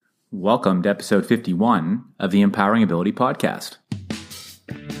Welcome to episode 51 of the Empowering Ability Podcast.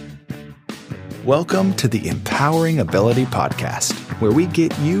 Welcome to the Empowering Ability Podcast, where we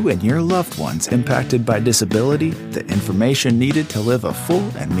get you and your loved ones impacted by disability the information needed to live a full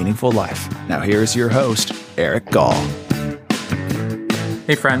and meaningful life. Now here's your host, Eric Gall.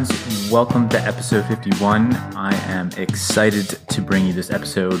 Hey friends, welcome to episode 51. I am excited to bring you this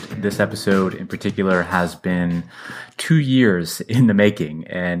episode. This episode in particular has been 2 years in the making,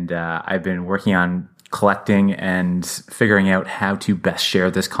 and I've been working on collecting and figuring out how to best share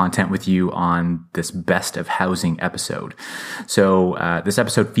this content with you on this Best of Housing episode. So this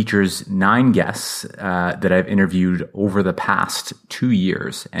episode features 9 guests that I've interviewed over the past 2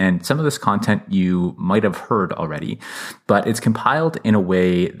 years. And some of this content you might have heard already, but it's compiled in a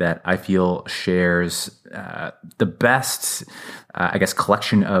way that I feel shares the best,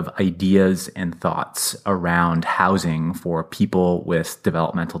 collection of ideas and thoughts around housing for people with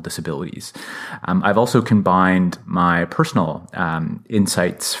developmental disabilities. I've also combined my personal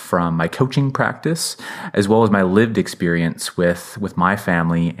insights from my coaching practice, as well as my lived experience with my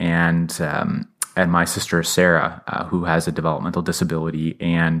family and my sister, Sarah, who has a developmental disability.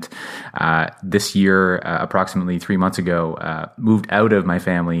 And this year, approximately 3 months ago, moved out of my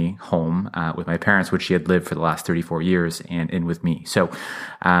family home with my parents, which she had lived for the last 34 years, and in with me. So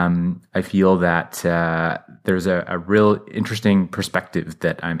I feel that there's a real interesting perspective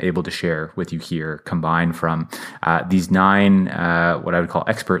that I'm able to share with you here, combined from these 9 what I would call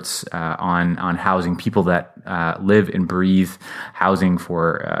experts on housing, people that live and breathe housing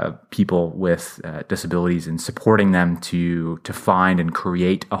for people with disabilities, and supporting them to find and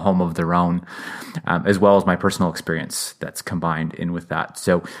create a home of their own, as well as my personal experience that's combined in with that.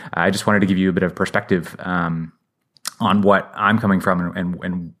 So I just wanted to give you a bit of perspective on what I'm coming from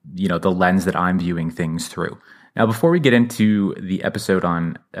and you know, the lens that I'm viewing things through. Now, before we get into the episode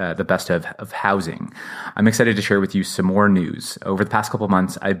on the best of housing, I'm excited to share with you some more news. Over the past couple of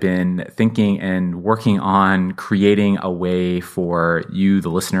months, I've been thinking and working on creating a way for you, the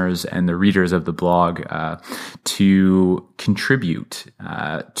listeners and the readers of the blog, to contribute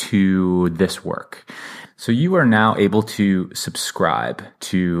to this work. So you are now able to subscribe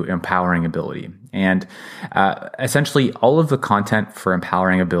to Empowering Ability. And essentially, all of the content for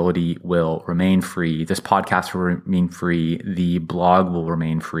Empowering Ability will remain free. This podcast will remain free. The blog will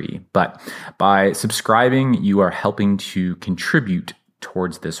remain free. But by subscribing, you are helping to contribute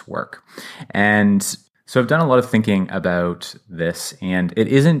towards this work. And so I've done a lot of thinking about this, and it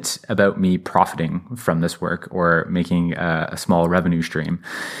isn't about me profiting from this work or making a small revenue stream.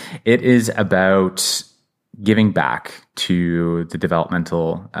 It is about giving back to the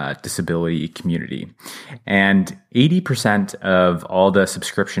developmental disability community. And 80% of all the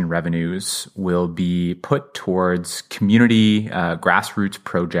subscription revenues will be put towards community grassroots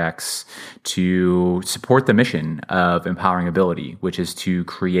projects to support the mission of Empowering Ability, which is to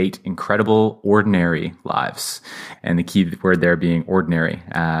create incredible, ordinary lives. And the key word there being ordinary,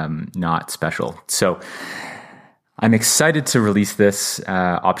 not special. So I'm excited to release this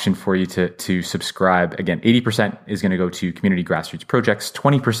option for you to subscribe. Again, 80% is going to go to community grassroots projects.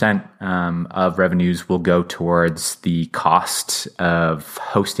 20% of revenues will go towards the cost of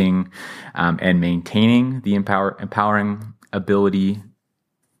hosting and maintaining the Empowering Ability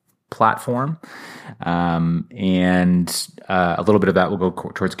platform. And a little bit of that will go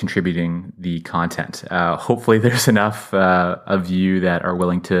towards contributing the content. Hopefully there's enough of you that are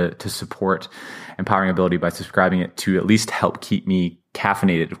willing to support Empowering Ability by subscribing it to at least help keep me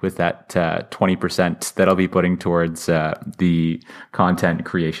caffeinated with that 20% that I'll be putting towards the content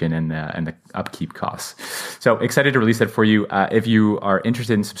creation and the upkeep costs. So excited to release that for you. If you are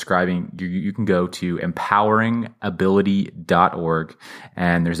interested in subscribing, you can go to empoweringability.org,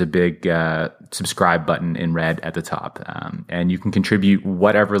 and there's a big subscribe button in red at the top. And you can contribute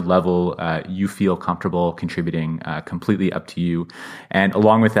whatever level you feel comfortable contributing, completely up to you. And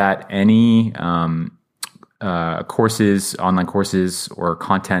along with that, any courses, online courses, or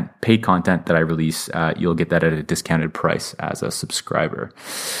paid content that I release, you'll get that at a discounted price as a subscriber.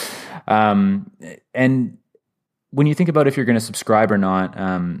 And when you think about if you're going to subscribe or not,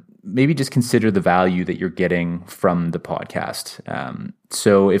 maybe just consider the value that you're getting from the podcast.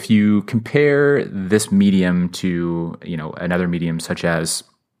 So if you compare this medium to, another medium such as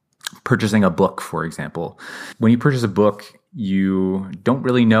purchasing a book, for example, when you purchase a book, you don't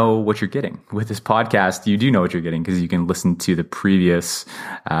really know what you're getting. With this podcast, you do know what you're getting because you can listen to the previous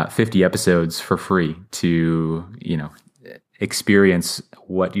 50 episodes for free to, experience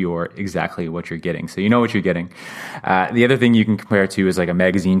exactly what you're getting. So you know what you're getting. The other thing you can compare it to is like a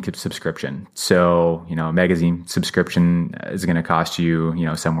magazine subscription. So, a magazine subscription is going to cost you,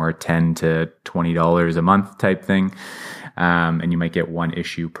 somewhere $10 to $20 a month type thing. And you might get one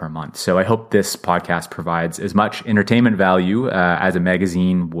issue per month. So I hope this podcast provides as much entertainment value as a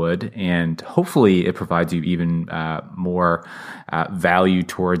magazine would, and hopefully it provides you even more value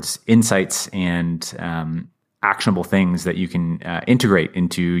towards insights and actionable things that you can integrate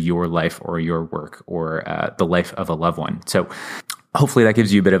into your life or your work or the life of a loved one. So hopefully that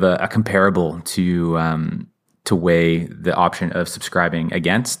gives you a bit of a comparable to weigh the option of subscribing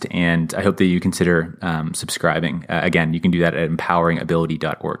against. And I hope that you consider subscribing. Again, you can do that at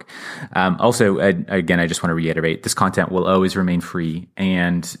empoweringability.org. Also, again, I just want to reiterate, this content will always remain free.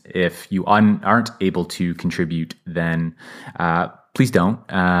 And if you aren't able to contribute, then please don't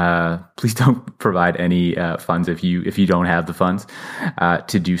provide any funds if you don't have the funds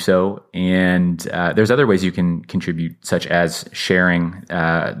to do so. And there's other ways you can contribute, such as sharing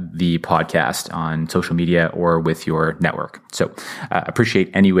the podcast on social media or with your network. So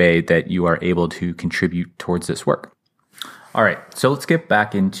appreciate any way that you are able to contribute towards this work. All right, so let's get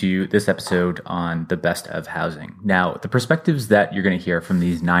back into this episode on the best of housing. Now, the perspectives that you're going to hear from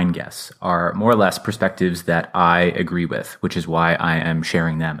these 9 guests are more or less perspectives that I agree with, which is why I am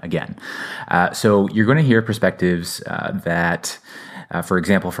sharing them again. So you're going to hear perspectives that, for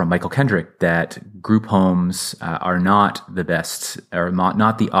example, from Michael Kendrick, that group homes are not the best or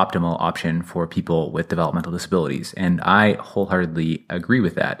not the optimal option for people with developmental disabilities. And I wholeheartedly agree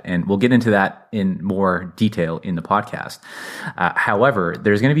with that. And we'll get into that in more detail in the podcast. However,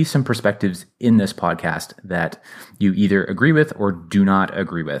 there's going to be some perspectives in this podcast that you either agree with or do not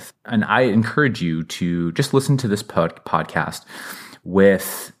agree with. And I encourage you to just listen to this podcast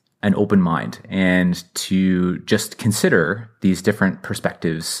with an open mind and to just consider these different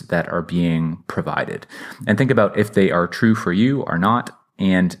perspectives that are being provided and think about if they are true for you or not,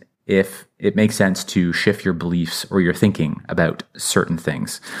 and if it makes sense to shift your beliefs or your thinking about certain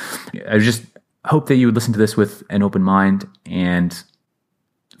things. I just hope that you would listen to this with an open mind and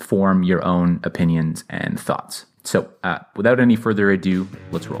form your own opinions and thoughts. So without any further ado,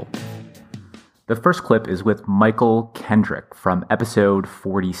 let's roll. The first clip is with Michael Kendrick from episode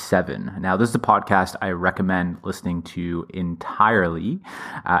 47. Now, this is a podcast I recommend listening to entirely,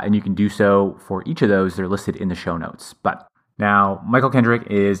 and you can do so for each of those. They're listed in the show notes. But now, Michael Kendrick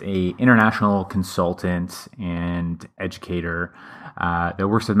is an international consultant and educator that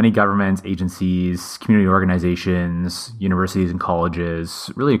works with many governments, agencies, community organizations, universities, and colleges,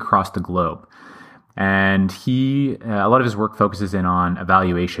 really across the globe. And a lot of his work focuses in on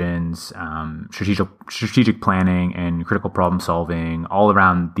evaluations, strategic planning, and critical problem solving all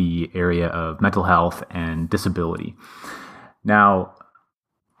around the area of mental health and disability. Now,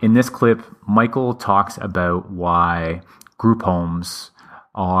 in this clip, Michael talks about why group homes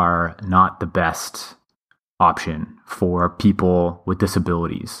are not the best option for people with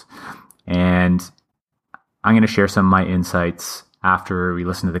disabilities. And I'm going to share some of my insights after we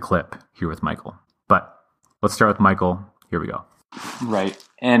listen to the clip here with Michael. But let's start with Michael. Here we go. Right.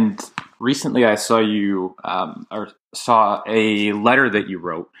 And recently I saw saw a letter that you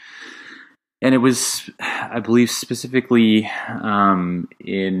wrote. And it was, I believe, specifically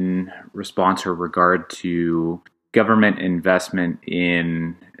in response or regard to government investment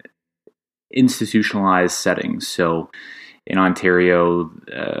in institutionalized settings. So in Ontario,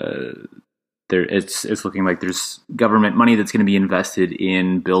 it's looking like there's government money that's going to be invested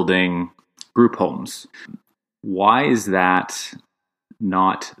in building group homes. Why is that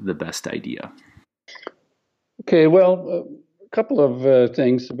not the best idea? Okay, well, a couple of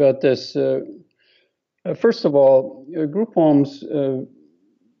things about this. First of all, group homes are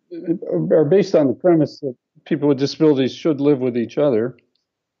based on the premise that people with disabilities should live with each other,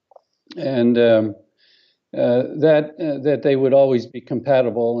 and that they would always be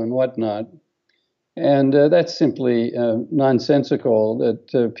compatible and whatnot. And that's simply nonsensical,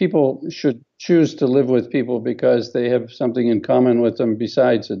 that people should choose to live with people because they have something in common with them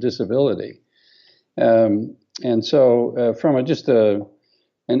besides a disability. And so from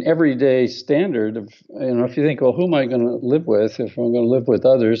an everyday standard of, if you think, well, who am I going to live with if I'm going to live with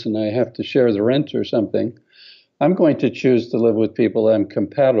others and I have to share the rent or something, I'm going to choose to live with people I'm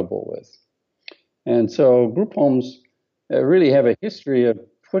compatible with. And so group homes really have a history of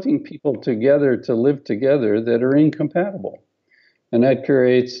putting people together to live together that are incompatible. And that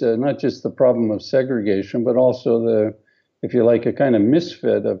creates not just the problem of segregation, but also if you like, a kind of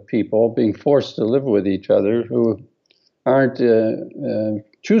misfit of people being forced to live with each other who aren't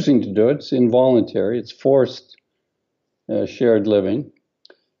choosing to do it. It's involuntary. It's forced shared living.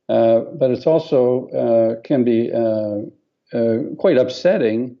 But it's also can be quite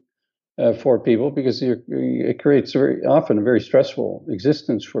upsetting for people because it creates very often a very stressful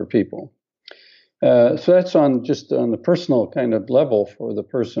existence for people. So that's on the personal kind of level for the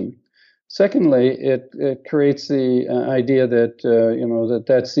person. Secondly, it creates the idea that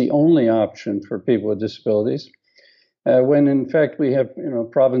that's the only option for people with disabilities. When in fact we have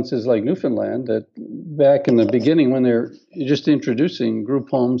provinces like Newfoundland that back in the beginning when they're just introducing group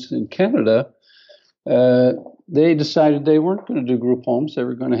homes in Canada, they decided they weren't going to do group homes. They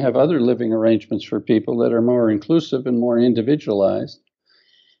were going to have other living arrangements for people that are more inclusive and more individualized.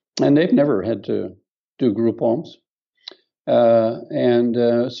 And they've never had to do group homes. So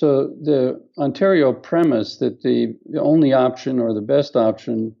the Ontario premise that the only option or the best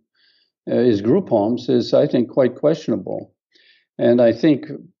option is group homes is, I think, quite questionable. And I think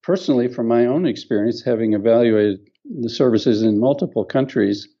personally, from my own experience, having evaluated the services in multiple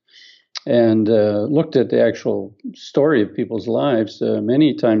countries and looked at the actual story of people's lives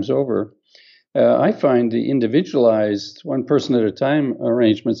many times over, I find the individualized one person at a time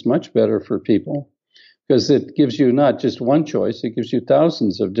arrangements much better for people because it gives you not just one choice, it gives you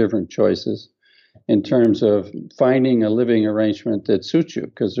thousands of different choices in terms of finding a living arrangement that suits you,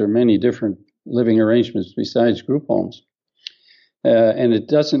 because there are many different living arrangements besides group homes. And it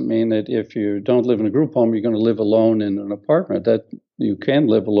doesn't mean that if you don't live in a group home, you're going to live alone in an apartment. That you can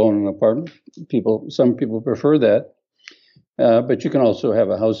live alone in an apartment. Some people prefer that. But you can also have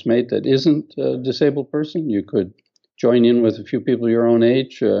a housemate that isn't a disabled person. You could join in with a few people your own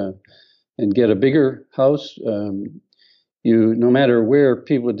age and get a bigger house. No matter where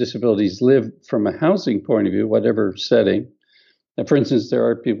people with disabilities live from a housing point of view, whatever setting. For instance, there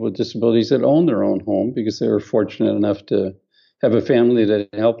are people with disabilities that own their own home because they were fortunate enough to have a family that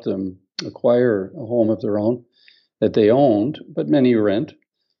helped them acquire a home of their own that they owned, but many rent.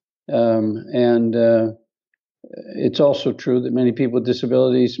 It's also true that many people with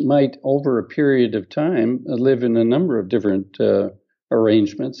disabilities might, over a period of time, live in a number of different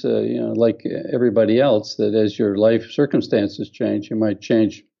arrangements, like everybody else, that as your life circumstances change, you might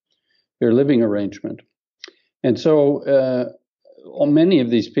change your living arrangement. And so many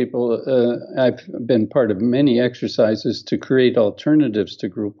of these people, I've been part of many exercises to create alternatives to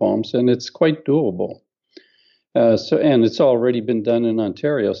group homes, and it's quite doable. And it's already been done in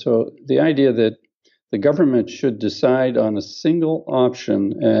Ontario. So the idea that the government should decide on a single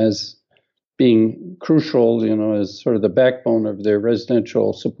option as being crucial, as sort of the backbone of their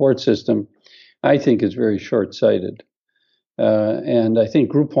residential support system, I think is very short-sighted. And I think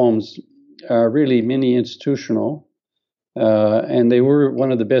group homes are really mini-institutional, and they were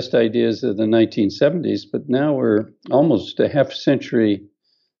one of the best ideas of the 1970s, but now we're almost a half century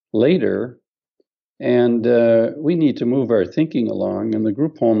later, and we need to move our thinking along, and the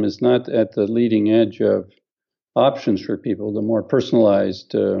group home is not at the leading edge of options for people. The more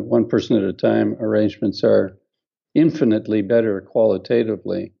personalized, one person at a time arrangements are infinitely better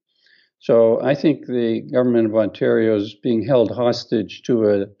qualitatively. So I think the government of Ontario is being held hostage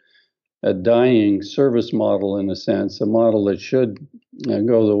to a dying service model, in a sense, a model that should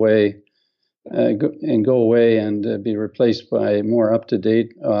go away and be replaced by more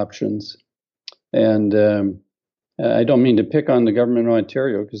up-to-date options. And I don't mean to pick on the government of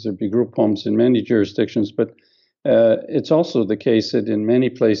Ontario because there'd be group homes in many jurisdictions, but it's also the case that in many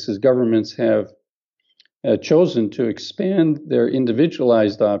places governments have chosen to expand their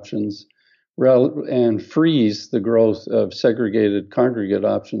individualized options and freeze the growth of segregated congregate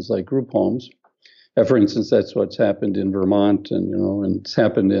options like group homes. For instance, that's what's happened in Vermont, and it's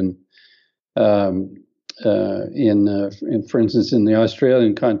happened for instance, in the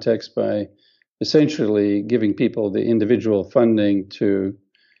Australian context by essentially giving people the individual funding to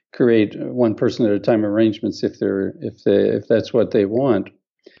create one person at a time arrangements if that's what they want.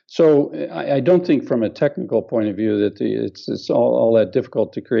 So I don't think from a technical point of view that it's all that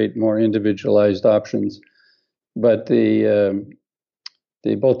difficult to create more individualized options, but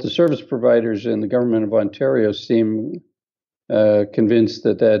both the service providers and the government of Ontario seem convinced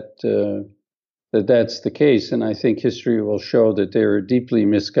that that's the case, and I think history will show that they were deeply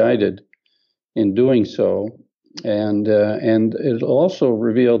misguided in doing so. And it'll also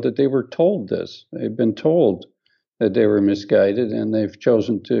reveal that they were told this. They've been told that they were misguided, and they've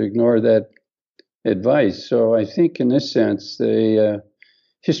chosen to ignore that advice. So I think in this sense,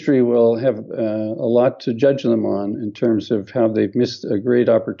 history will have a lot to judge them on in terms of how they've missed a great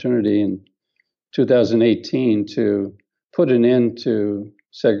opportunity in 2018 to put an end to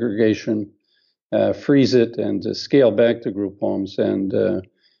segregation, freeze it, and to scale back to group homes and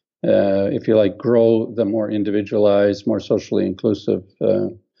if you like, grow the more individualized, more socially inclusive,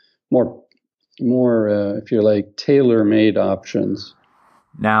 more, if you like, tailor-made options.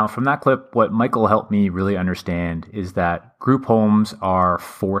 Now, from that clip, what Michael helped me really understand is that group homes are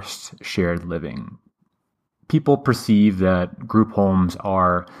forced shared living. People perceive that group homes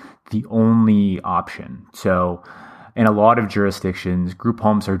are the only option. So, in a lot of jurisdictions, group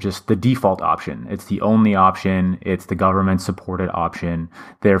homes are just the default option. It's the only option. It's the government supported option.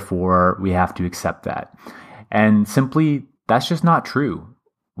 Therefore, we have to accept that. And simply, that's just not true.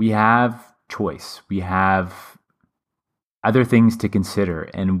 We have choice. We have other things to consider.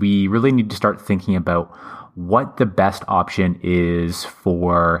 And we really need to start thinking about what the best option is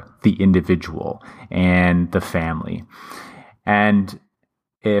for the individual and the family. And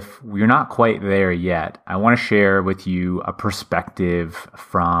if we're not quite there yet, I want to share with you a perspective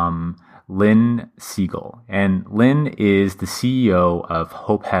from Lynn Siegel. And Lynn is the CEO of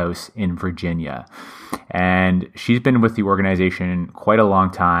Hope House in Virginia. And she's been with the organization quite a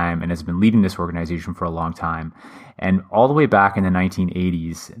long time and has been leading this organization for a long time. And all the way back in the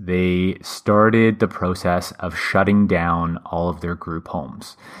 1980s, they started the process of shutting down all of their group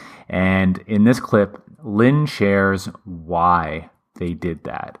homes. And in this clip, Lynn shares why they did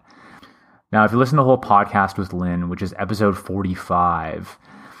that. Now, if you listen to the whole podcast with Lynn, which is episode 45,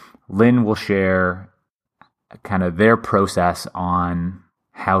 Lynn will share kind of their process on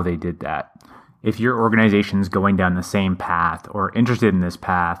how they did that. If your organization is going down the same path or interested in this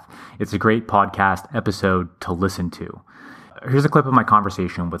path, it's a great podcast episode to listen to. Here's a clip of my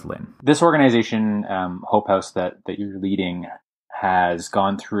conversation with Lynn. This organization, Hope House, that you're leading, has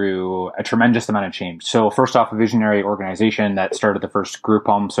gone through a tremendous amount of change. So first off, a visionary organization that started the first group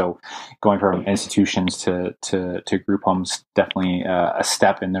home. So going from institutions to group homes, definitely a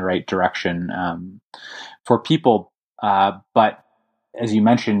step in the right direction for people. But as you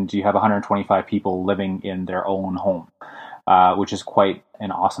mentioned, you have 125 people living in their own home, which is quite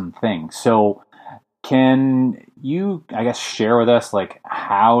an awesome thing. So can you, I guess, share with us, like,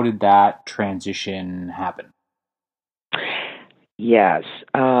 how did that transition happen? Yes.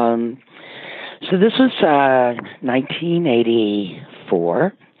 So this was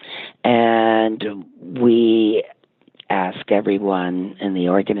 1984, and we asked everyone in the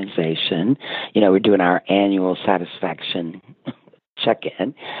organization, we're doing our annual satisfaction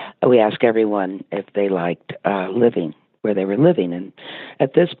check-in. We asked everyone if they liked living where they were living. And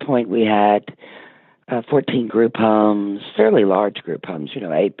at this point, we had 14 group homes, fairly large group homes,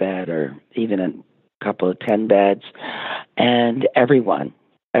 8-bed or even a couple of 10 beds. And everyone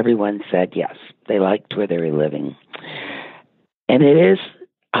said yes, they liked where they were living. And it is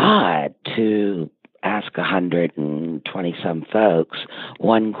odd to ask 120-some folks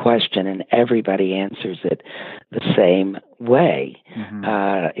one question and everybody answers it the same way,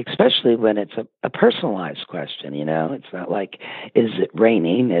 especially when it's a personalized question. It's not like, is it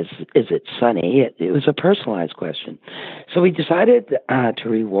raining? Is it sunny? It was a personalized question. So we decided to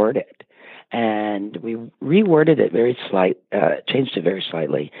reword it. And we reworded it changed it very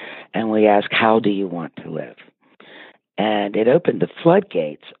slightly. And we asked, how do you want to live? And it opened the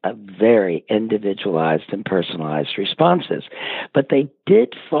floodgates of very individualized and personalized responses. But they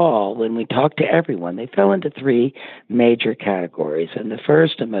did fall, when we talked to everyone, they fell into 3 major categories. And the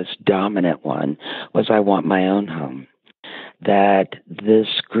first and most dominant one was, I want my own home. That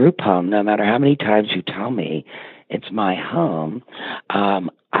this group home, no matter how many times you tell me it's my home,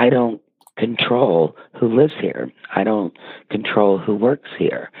 I don't control who lives here. I don't control who works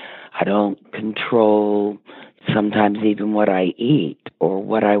here. I don't control sometimes even what I eat or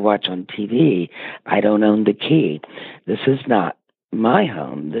what I watch on TV. I don't own the key. This is not my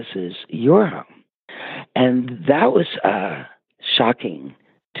home. This is your home. And that was shocking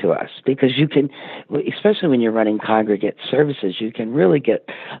to us, because you can, especially when you're running congregate services, you can really get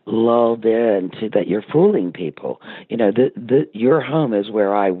lulled into that you're fooling people. Your home is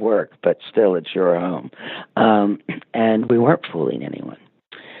where I work, but still it's your home. And we weren't fooling anyone.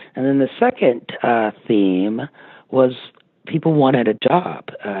 And then the second theme was people wanted a job.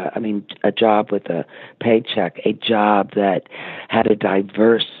 A job with a paycheck, a job that had a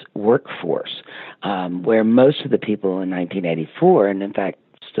diverse workforce, where most of the people in 1984, and in fact,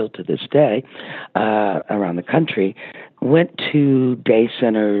 still to this day, around the country, went to day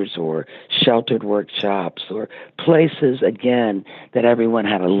centers or sheltered workshops or places, again, that everyone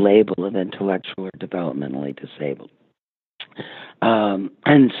had a label of intellectual or developmentally disabled.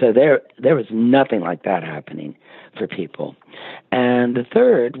 And so there was nothing like that happening for people. And the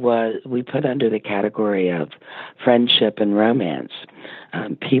third was we put under the category of friendship and romance.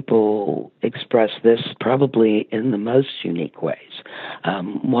 People express this probably in the most unique ways,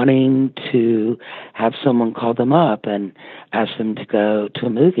 wanting to have someone call them up and ask them to go to a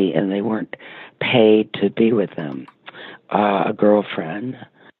movie and they weren't paid to be with them, a girlfriend,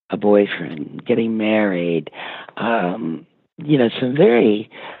 a boyfriend, getting married, some very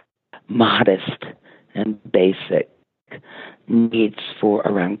modest and basic needs for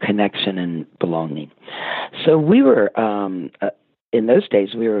around connection and belonging. So we were, in those days,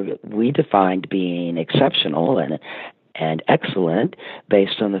 we defined being exceptional and excellent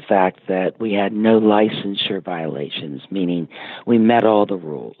based on the fact that we had no licensure violations, meaning we met all the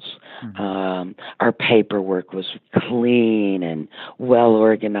rules. Mm-hmm. Our paperwork was clean and well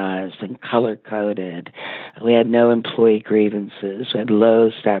organized and color coded. We had no employee grievances. We had low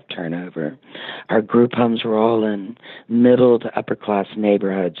staff turnover. Our group homes were all in middle to upper class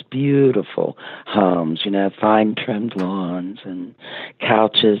neighborhoods, beautiful homes, fine trimmed lawns and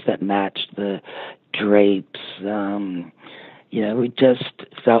couches that matched the drapes. We just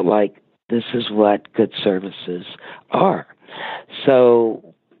felt like this is what good services are.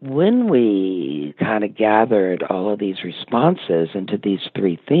 So when we kind of gathered all of these responses into these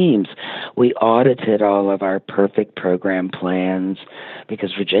three themes, we audited all of our perfect program plans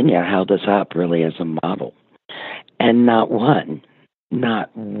because Virginia held us up really as a model. And not one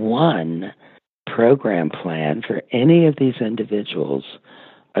program plan for any of these individuals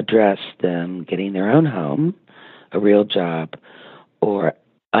addressed them getting their own home, a real job, or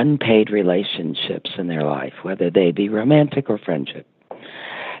unpaid relationships in their life, whether they be romantic or friendship.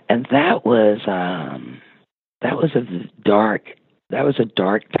 And that was a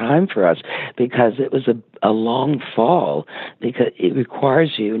dark time for us because it was a long fall, because it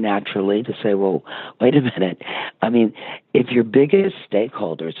requires you naturally to say, well, wait a minute. I mean, if your biggest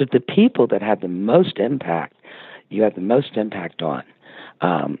stakeholders, if the people that have the most impact, you have the most impact on,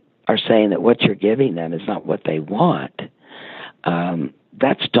 are saying that what you're giving them is not what they want,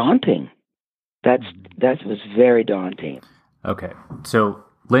 that's daunting. That was very daunting. Okay. So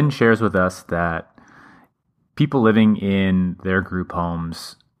Lynn shares with us that people living in their group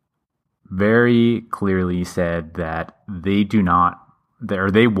homes very clearly said that they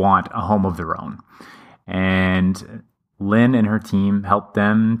want a home of their own. And Lynn and her team helped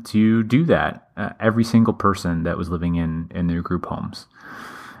them to do that. Every single person that was living in their group homes,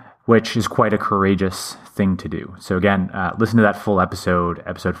 which is quite a courageous thing to do. So again, listen to that full episode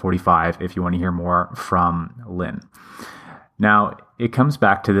 45, if you want to hear more from Lynn. Now, it comes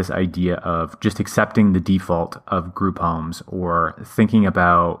back to this idea of just accepting the default of group homes or thinking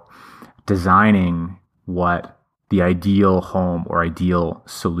about designing what the ideal home or ideal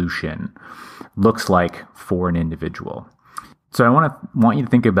solution looks like for an individual. So I want you to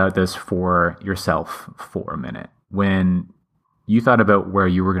think about this for yourself for a minute. When you thought about where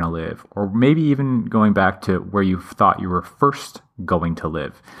you were going to live, or maybe even going back to where you thought you were first going to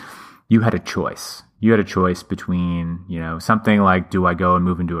live, you had a choice. You had a choice between, something like, do I go and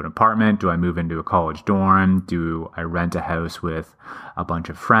move into an apartment? Do I move into a college dorm? Do I rent a house with a bunch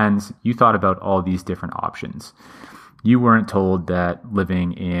of friends? You thought about all these different options. You weren't told that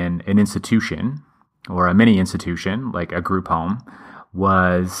living in an institution or a mini institution, like a group home,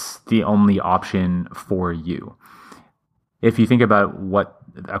 was the only option for you. If you think about what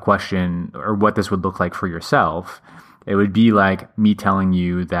a question or what this would look like for yourself, it would be like me telling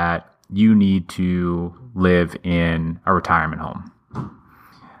you that you need to live in a retirement home,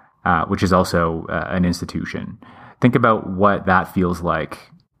 which is also an institution. Think about what that feels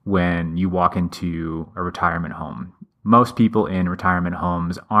like when you walk into a retirement home. Most people in retirement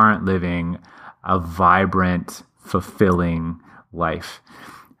homes aren't living a vibrant, fulfilling life.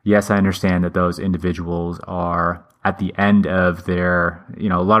 Yes, I understand that those individuals are at the end of their,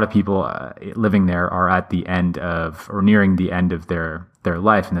 a lot of people living there are at the end of, or nearing the end of their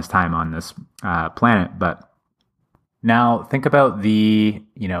life in this time on this planet. But now think about the,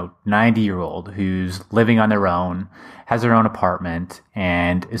 90-year-old who's living on their own, has their own apartment,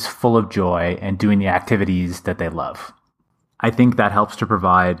 and is full of joy and doing the activities that they love. I think that helps to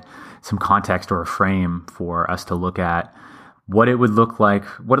provide some context or a frame for us to look at what it looks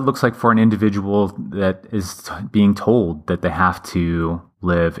like for an individual that is being told that they have to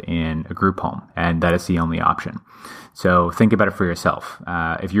live in a group home and that is the only option. So think about it for yourself.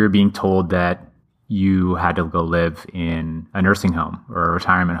 If you're being told that you had to go live in a nursing home or a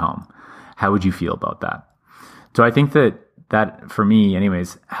retirement home, how would you feel about that? So I think that for me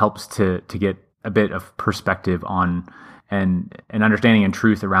anyways helps to get a bit of perspective on and understanding and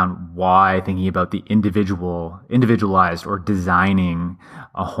truth around why thinking about the individualized or designing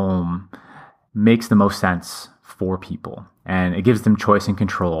a home makes the most sense for people, and it gives them choice and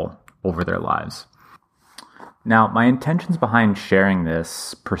control over their lives. Now, my intentions behind sharing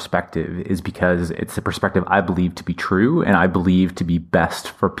this perspective is because it's a perspective I believe to be true and I believe to be best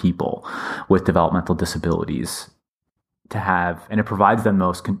for people with developmental disabilities to have, and it provides them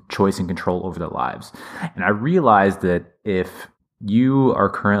most choice and control over their lives. And I realize that if you are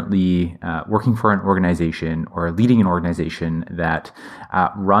currently working for an organization or leading an organization that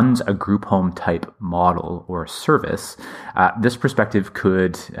runs a group home type model or service, this perspective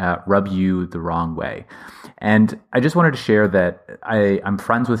could rub you the wrong way. And I just wanted to share that I'm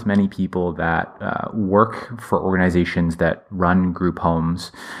friends with many people that work for organizations that run group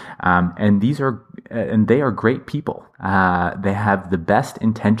homes, and they are great people. They have the best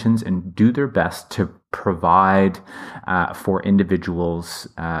intentions and do their best to provide for individuals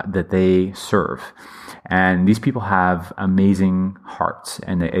that they serve. And these people have amazing hearts,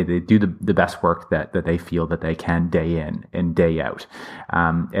 and they do the best work that they feel that they can day in and day out.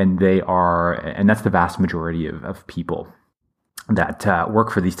 And that's the vast majority of people that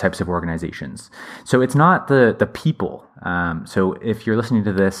work for these types of organizations. So it's not the people. So if you're listening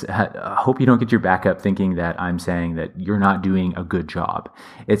to this, I hope you don't get your back up thinking that I'm saying that you're not doing a good job.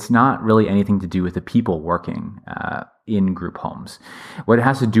 It's not really anything to do with the people working in group homes. What it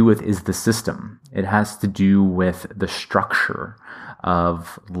has to do with is the system. It has to do with the structure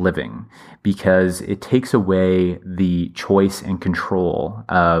of living, because it takes away the choice and control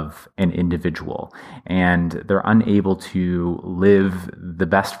of an individual, and they're unable to live the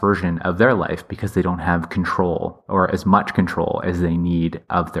best version of their life because they don't have control, or as much control as they need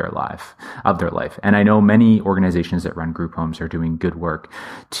of their life. And I know many organizations that run group homes are doing good work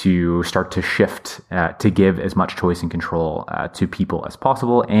to start to shift to give as much choice and control to people as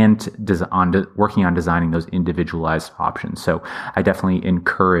possible, and working on designing those individualized options. So I definitely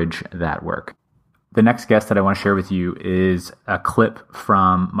encourage that work. The next guest that I want to share with you is a clip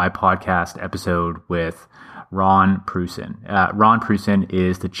from my podcast episode with Ron Preussen. Ron Preussen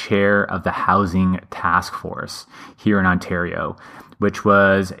is the chair of the Housing Task Force here in Ontario, which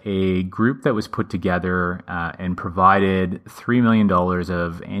was a group that was put together and provided $3 million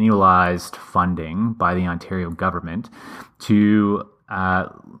of annualized funding by the Ontario government to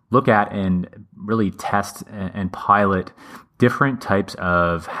look at and really test and pilot different types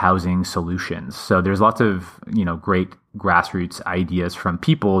of housing solutions. So there's lots of great grassroots ideas from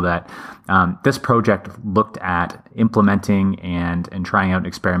people that this project looked at implementing and trying out and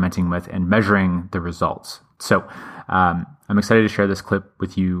experimenting with and measuring the results. So I'm excited to share this clip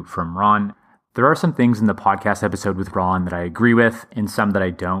with you from Ron. There are some things in the podcast episode with Ron that I agree with and some that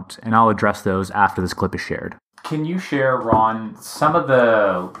I don't, and I'll address those after this clip is shared. Can you share, Ron, some of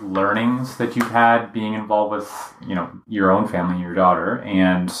the learnings that you've had being involved with, your own family, your daughter,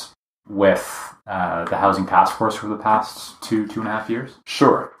 and with the Housing Task Force for the past two and a half years?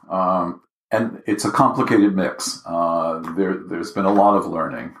 Sure. And it's a complicated mix. There's been a lot of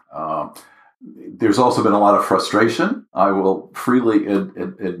learning. There's also been a lot of frustration, I will freely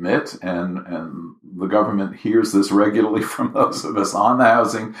admit, and the government hears this regularly from those of us on the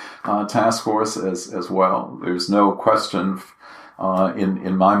Housing Task Force as well. There's no question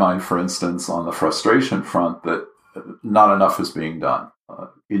in my mind, for instance, on the frustration front, that not enough is being done.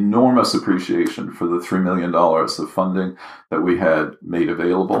 Enormous appreciation for the $3 million of funding that we had made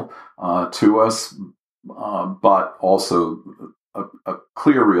available to us, but also a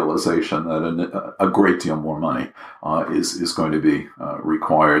clear realization that a great deal more money is going to be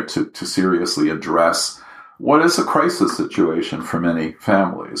required to seriously address what is a crisis situation for many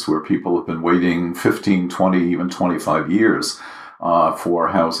families, where people have been waiting 15, 20, even 25 years for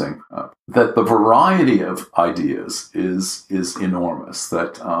housing. That the variety of ideas is enormous.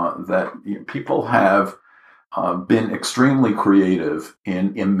 That people have been extremely creative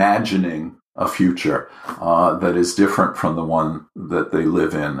in imagining a future that is different from the one that they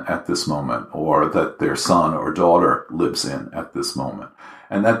live in at this moment, or that their son or daughter lives in at this moment.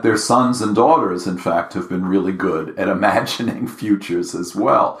 And that their sons and daughters, in fact, have been really good at imagining futures as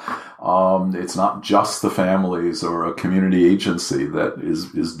well. It's not just the families or a community agency that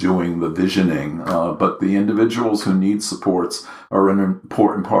is doing the visioning, but the individuals who need supports are an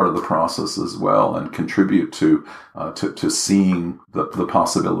important part of the process as well, and contribute to seeing the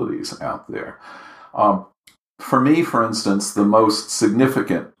possibilities out there. For me, for instance,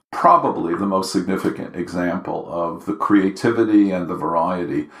 probably the most significant example of the creativity and the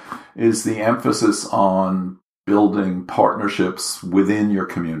variety is the emphasis on building partnerships within your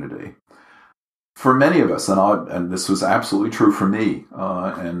community. for many of us, and this was absolutely true for me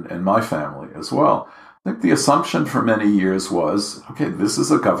and my family as well, I think the assumption for many years was, okay, this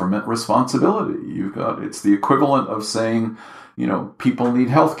is a government responsibility. It's the equivalent of saying, people need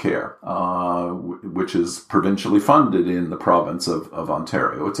health care, which is provincially funded in the province of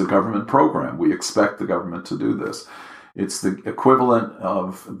Ontario. It's a government program. We expect the government to do this. It's the equivalent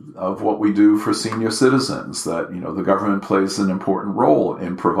of what we do for senior citizens, that, the government plays an important role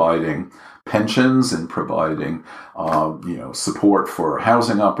in providing pensions, in providing, support for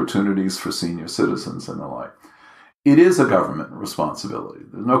housing opportunities for senior citizens and the like. It is a government responsibility.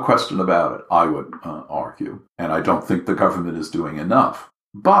 There's no question about it, I would argue. And I don't think the government is doing enough.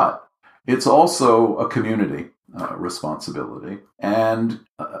 But it's also a community responsibility. And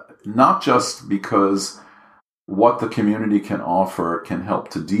not just because what the community can offer can help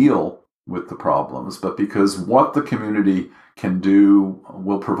to deal with the problems, but because what the community can do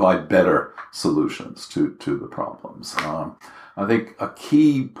will provide better solutions to the problems. I think a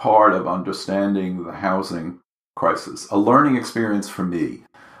key part of understanding the housing crisis, a learning experience for me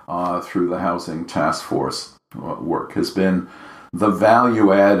through the Housing Task Force work, has been the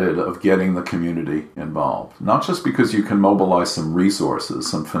value added of getting the community involved. Not just because you can mobilize some resources,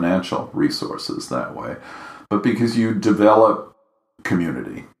 some financial resources that way, but because you develop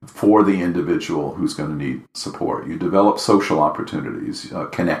community for the individual who's going to need support. You develop social opportunities,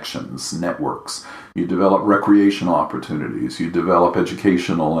 connections, networks. You develop recreational opportunities. You develop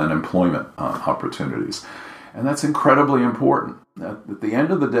educational and employment opportunities. And that's incredibly important. At the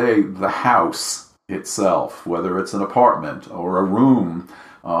end of the day, the house itself, whether it's an apartment or a room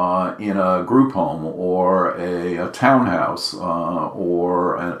in a group home or a townhouse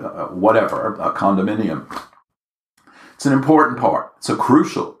or whatever, a condominium, it's an important part. It's a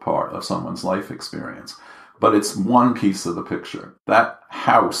crucial part of someone's life experience. But it's one piece of the picture. That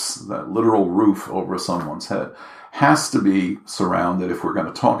house, that literal roof over someone's head, has to be surrounded, if we're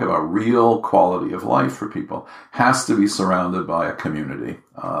going to talk about real quality of life for people, has to be surrounded by a community.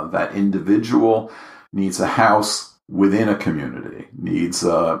 That individual needs a house within a community, needs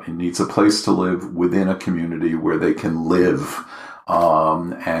a place to live within a community where they can live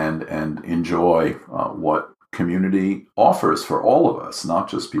and enjoy what community offers for all of us, not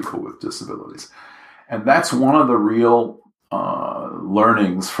just people with disabilities. And that's one of the real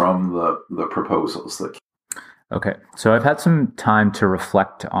learnings from the proposals. Okay, so I've had some time to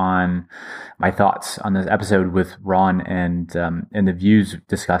reflect on my thoughts on this episode with Ron and the views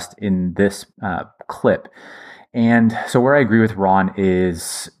discussed in this clip. And so where I agree with Ron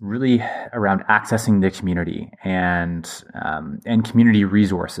is really around accessing the community and community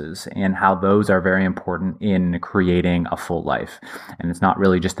resources and how those are very important in creating a full life. And it's not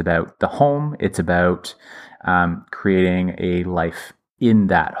really just about the home, it's about creating a life in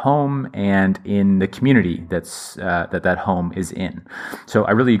that home and in the community that home is in. So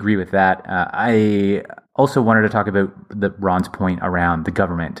I really agree with that. I also wanted to talk about Ron's point around the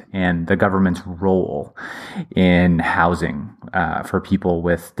government and the government's role in housing for people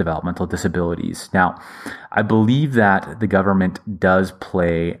with developmental disabilities. Now, I believe that the government does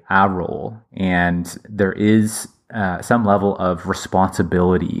play a role, and there is some level of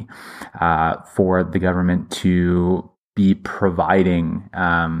responsibility for the government to be providing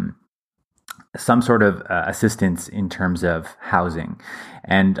some sort of assistance in terms of housing.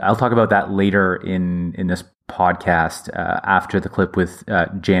 And I'll talk about that later in this podcast after the clip with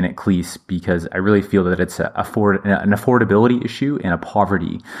Janet Cleese, because I really feel that it's an affordability issue and a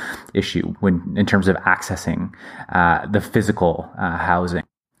poverty issue in terms of accessing the physical housing.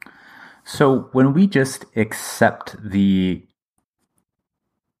 So when we just accept the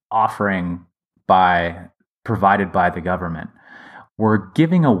offering provided by the government, we're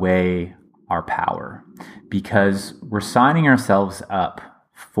giving away our power because we're signing ourselves up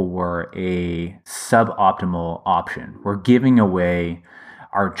for a suboptimal option. We're giving away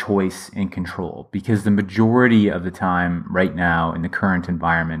our choice and control because the majority of the time right now in the current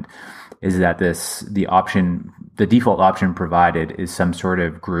environment is that the default option provided is some sort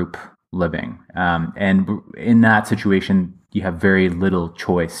of group living. And in that situation, you have very little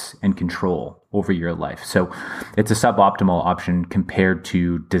choice and control over your life. So it's a suboptimal option compared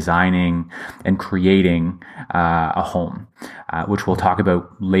to designing and creating a home, which we'll talk about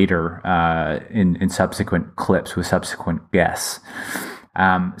later in subsequent clips with subsequent guests.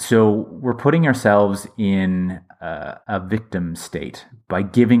 So we're putting ourselves in a victim state by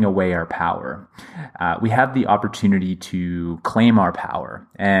giving away our power. We have the opportunity to claim our power.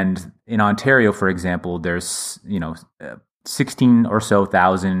 And in Ontario, for example, there's 16 or so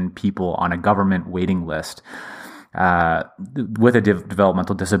thousand people on a government waiting list with a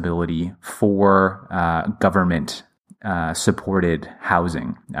developmental disability for government supported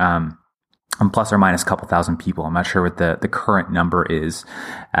housing. And plus or minus a couple thousand people. I'm not sure what the current number is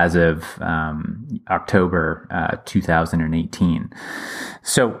as of October 2018.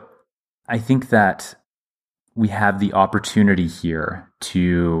 So I think that we have the opportunity here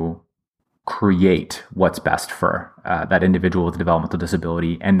to create what's best for that individual with a developmental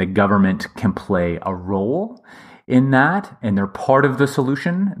disability, and the government can play a role in that, and they're part of the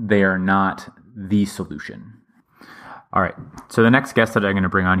solution. They are not the solution. All right. So the next guest that I'm going to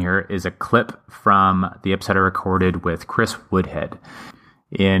bring on here is a clip from the episode I recorded with Chris Woodhead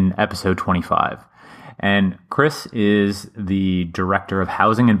in episode 25. And Chris is the Director of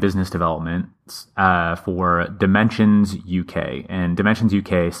Housing and Business Development for Dimensions UK. And Dimensions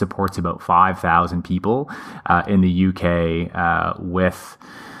UK supports about 5,000 people in the UK with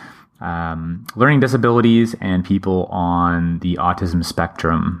learning disabilities and people on the autism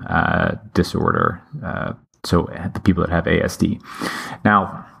spectrum disorder. So the people that have ASD.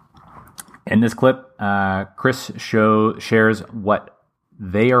 Now, in this clip, Chris shares what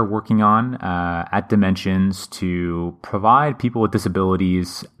they are working on at Dimensions to provide people with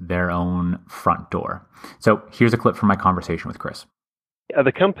disabilities their own front door. So here's a clip from my conversation with Chris.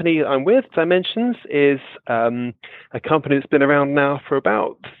 The company I'm with, Dimensions, is a company that's been around now for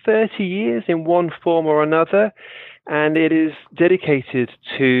about 30 years in one form or another. And it is dedicated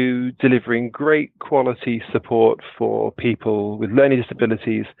to delivering great quality support for people with learning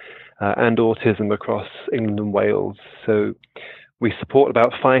disabilities and autism across England and Wales. So we support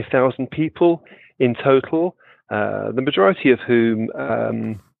about 5,000 people in total, the majority of whom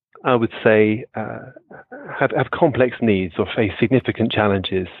I would say have complex needs or face significant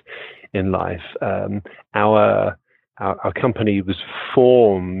challenges in life. Our company was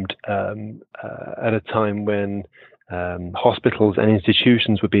formed at a time when hospitals and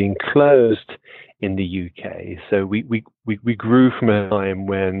institutions were being closed in the UK. So we grew from a time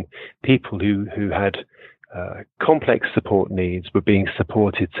when people who had complex support needs were being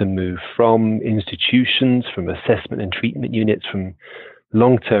supported to move from institutions, from assessment and treatment units, from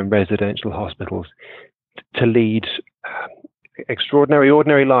long-term residential hospitals to lead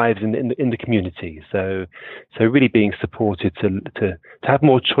ordinary lives in the community. So really being supported to have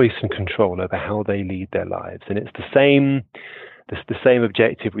more choice and control over how they lead their lives. And it's the same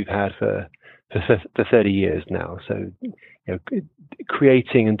objective we've had for 30 years now. So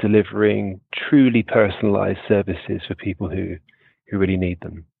creating and delivering truly personalized services for people who really need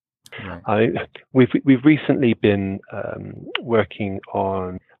them. Right. We've recently been working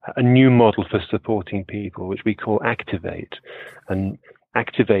on a new model for supporting people, which we call Activate. And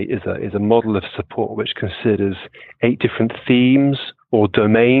Activate is a model of support which considers 8 different themes or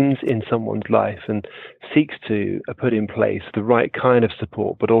domains in someone's life and seeks to put in place the right kind of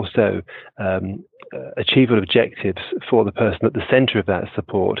support, but also achieve objectives for the person at the center of that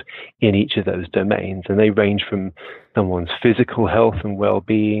support in each of those domains. And they range from someone's physical health and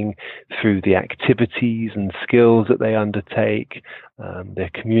well-being through the activities and skills that they undertake, their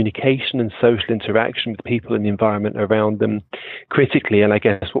communication and social interaction with people and the environment around them. Critically, and I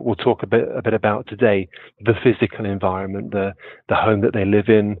guess what we'll talk a bit about today, the physical environment, the home that they live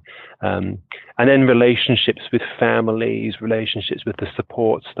in, and then relationships with families, relationships with the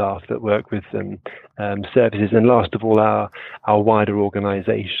support staff that work with them, services, and last of all, our wider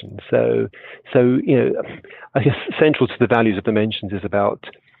organization. So I guess central to the values of Dimensions is about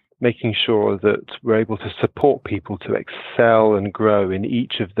making sure that we're able to support people to excel and grow in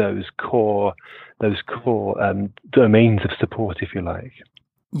each of those core domains of support, if you like.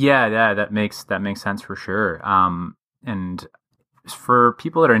 Yeah, that makes sense for sure. And for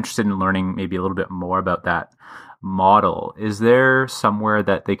people that are interested in learning maybe a little bit more about that model, is there somewhere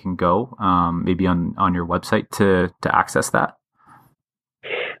that they can go, maybe on your website to access that?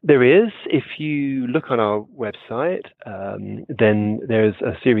 There is. If you look on our website, then there's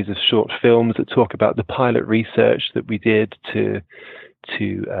a series of short films that talk about the pilot research that we did to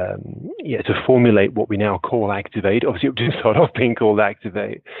formulate what we now call Activate. Obviously, it didn't start off being called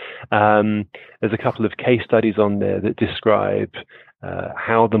Activate. There's a couple of case studies on there that describe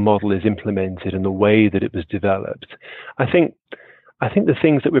how the model is implemented and the way that it was developed. I think the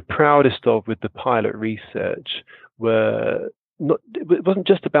things that we're proudest of with the pilot research it wasn't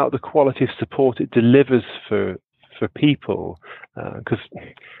just about the quality of support it delivers for people, because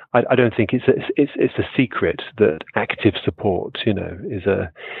I don't think it's a secret that active support,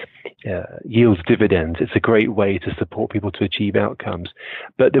 yields dividends. It's a great way to support people to achieve outcomes.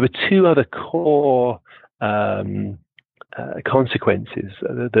 But there were 2 other core consequences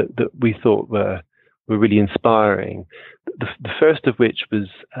that we thought were were really inspiring. The first of which was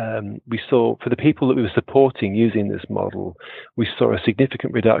we saw, for the people that we were supporting using this model, we saw a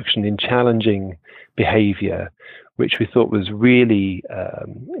significant reduction in challenging behavior, which we thought was really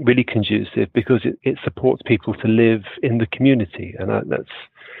conducive because it supports people to live in the community. And that's,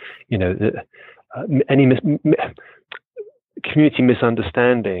 any community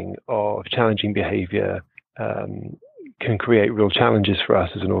misunderstanding of challenging behavior can create real challenges for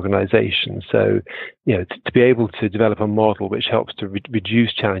us as an organization. So, to be able to develop a model which helps to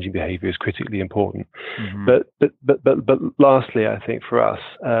reduce challenging behavior is critically important. Mm-hmm. But lastly, I think for us,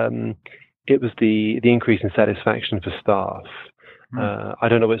 it was the increase in satisfaction for staff. Mm-hmm. I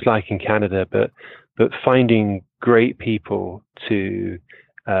don't know what it's like in Canada, but finding great people to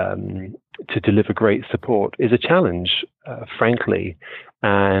deliver great support is a challenge, frankly,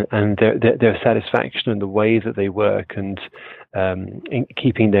 and their satisfaction and the way that they work and in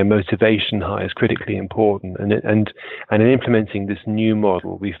keeping their motivation high is critically important. And in implementing this new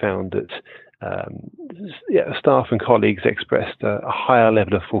model, we found that staff and colleagues expressed a higher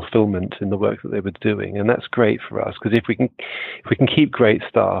level of fulfillment in the work that they were doing, and that's great for us because if we can keep great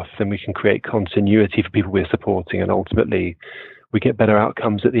staff, then we can create continuity for people we're supporting, and ultimately we get better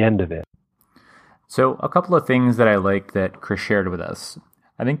outcomes at the end of it. So a couple of things that I like that Chris shared with us.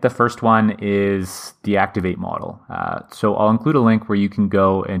 I think the first one is the Activate model. So I'll include a link where you can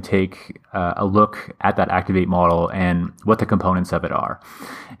go and take a look at that Activate model and what the components of it are.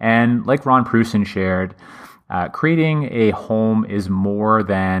 And like Ron Prusin shared, creating a home is more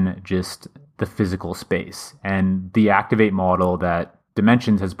than just the physical space. And the Activate model that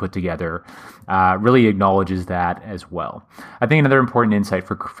Dimensions has put together really acknowledges that as well. I think another important insight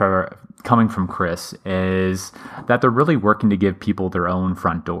for coming from Chris is that they're really working to give people their own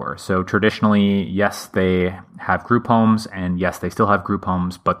front door. So traditionally, yes, they have group homes, and yes, they still have group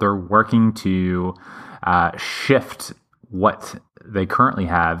homes, but they're working to shift what they currently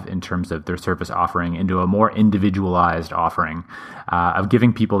have in terms of their service offering into a more individualized offering of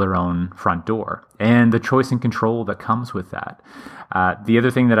giving people their own front door and the choice and control that comes with that. The other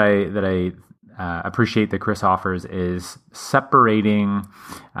thing that I appreciate that Chris offers is separating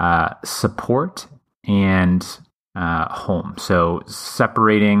support and home. So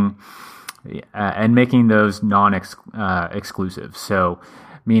separating and making those non-exclusive. So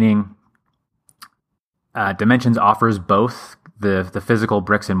meaning Dimensions offers both the physical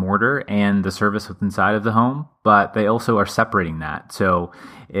bricks and mortar and the service inside of the home, but they also are separating that. So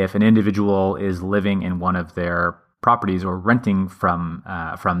if an individual is living in one of their properties or renting from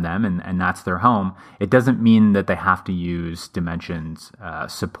them and that's their home, it doesn't mean that they have to use Dimensions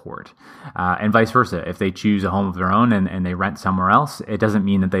support. And vice versa. If they choose a home of their own and they rent somewhere else, it doesn't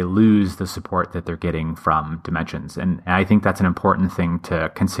mean that they lose the support that they're getting from Dimensions. And I think that's an important thing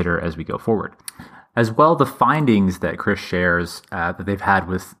to consider as we go forward. As well, the findings that Chris shares that they've had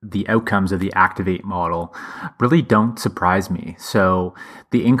with the outcomes of the Activate model really don't surprise me. So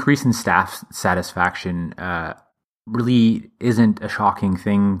the increase in staff satisfaction really isn't a shocking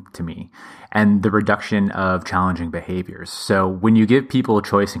thing to me, and the reduction of challenging behaviors. So when you give people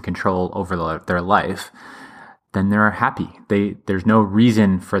choice and control over their life, then they're happy. There's no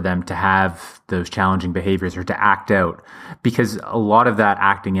reason for them to have those challenging behaviors or to act out, because a lot of that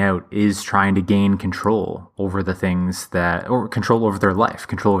acting out is trying to gain control over the things or control over their life,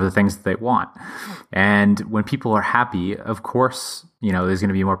 control over the things that they want. And when people are happy, of course, there's going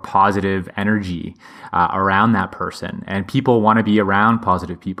to be more positive energy around that person, and people want to be around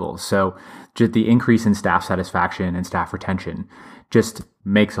positive people. So just the increase in staff satisfaction and staff retention just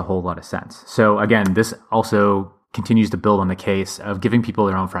makes a whole lot of sense. So again, this also continues to build on the case of giving people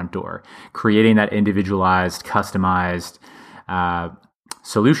their own front door, creating that individualized, customized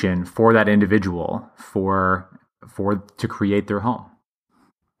solution for that individual to create their home.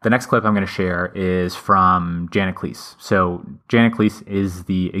 The next clip I'm going to share is from Janet Cleese. So Janet Cleese is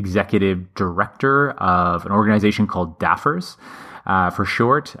the executive director of an organization called DAFRS. For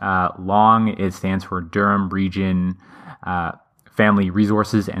short, long, it stands for Durham Region Family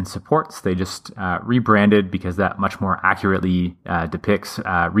Resources and Supports. They just rebranded because that much more accurately depicts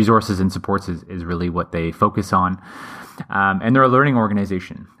resources and supports is really what they focus on. And they're a learning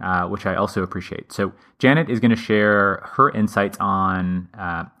organization, which I also appreciate. So Janet is going to share her insights on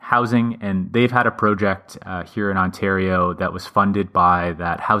housing, and they've had a project here in Ontario that was funded by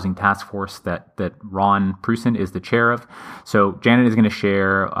that housing task force that Ron Prusin is the chair of. So Janet is going to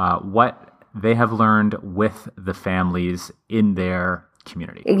share what they have learned with the families in their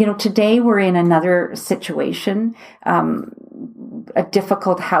community. Today we're in another situation, a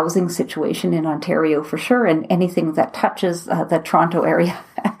difficult housing situation in Ontario for sure, and anything that touches the Toronto area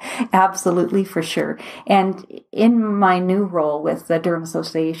Absolutely, for sure. And in my new role with the Durham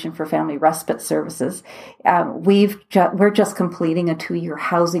Association for Family Respite Services, we're just completing a 2-year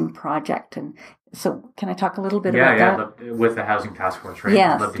housing project. And so can I talk a little bit about that? Yeah, with the Housing Task Force, right?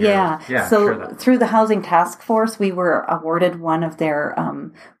 Yes, yeah. So through the Housing Task Force, we were awarded one of their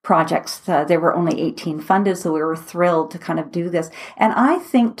projects. There were only 18 funded, so we were thrilled to kind of do this. And I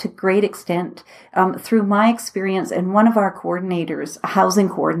think to great extent, through my experience, and one of our coordinators, housing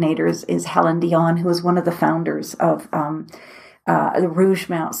coordinators, is Helen Dion, who is one of the founders of the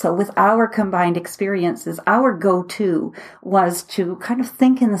Rougemount. So with our combined experiences, our go-to was to kind of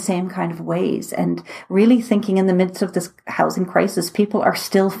think in the same kind of ways, and really thinking in the midst of this housing crisis, people are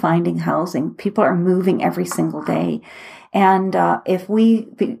still finding housing. People are moving every single day. And if we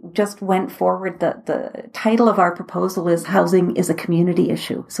just went forward, the title of our proposal is Housing is a Community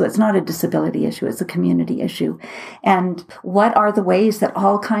Issue. So it's not a disability issue, it's a community issue. And what are the ways that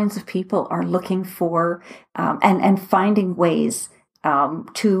all kinds of people are looking for and finding ways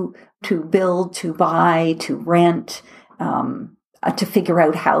to build, to buy, to rent, to figure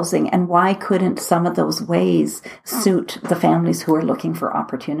out housing, and why couldn't some of those ways suit the families who are looking for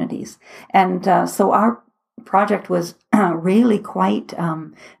opportunities? And so our project was really quite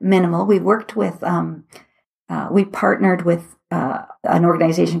minimal. We worked with, we partnered with an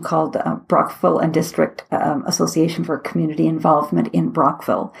organization called Brockville and District Association for Community Involvement in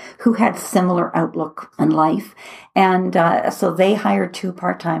Brockville, who had similar outlook on life. And so they hired 2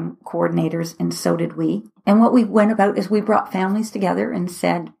 part-time coordinators, and so did we. And what we went about is we brought families together and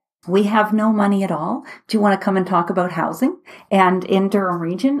said, we have no money at all. Do you want to come and talk about housing? And in Durham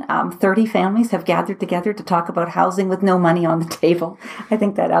Region, 30 families have gathered together to talk about housing with no money on the table. I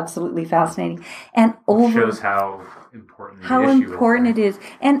think that absolutely fascinating. And shows how important it is,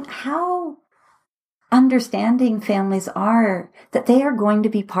 and how understanding families are that they are going to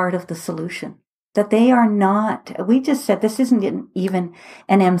be part of the solution. That they are not, we just said this isn't even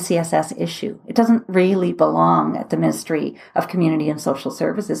an MCSS issue. It doesn't really belong at the Ministry of Community and Social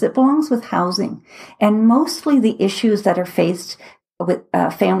Services. It belongs with housing. And mostly the issues that are faced with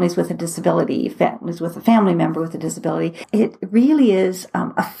families with a disability, families with a family member with a disability, it really is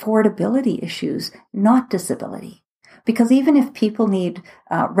affordability issues, not disability. Because even if people need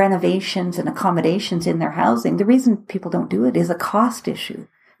renovations and accommodations in their housing, the reason people don't do it is a cost issue,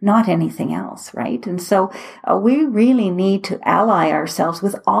 not anything else, right? And so we really need to ally ourselves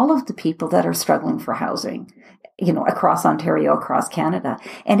with all of the people that are struggling for housing, across Ontario, across Canada.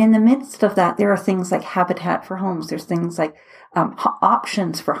 And in the midst of that, there are things like Habitat for Homes. There's things like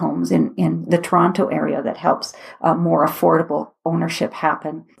options for homes in the Toronto area that helps more affordable ownership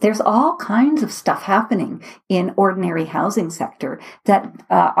happen. There's all kinds of stuff happening in ordinary housing sector that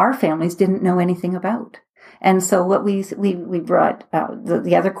our families didn't know anything about. And so what we brought,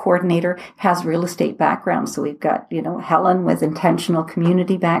 the other coordinator has real estate background. So we've got, Helen with intentional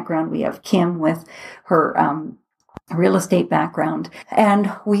community background. We have Kim with her real estate background.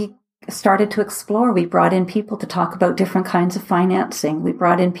 And we started to explore. We brought in people to talk about different kinds of financing. We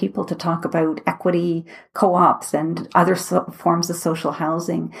brought in people to talk about equity co-ops and other forms of social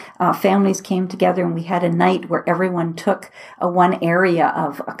housing. Families came together, and we had a night where everyone took one area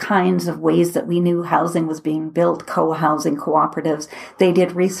of kinds of ways that we knew housing was being built, co-housing cooperatives. They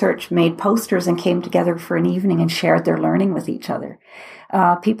did research, made posters, and came together for an evening and shared their learning with each other.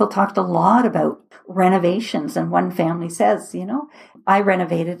 People talked a lot about renovations, and one family says, I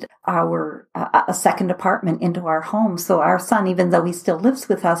renovated a second apartment into our home. So our son, even though he still lives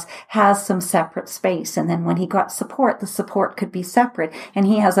with us, has some separate space. And then when he got support, the support could be separate. And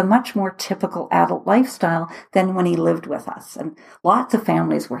he has a much more typical adult lifestyle than when he lived with us. And lots of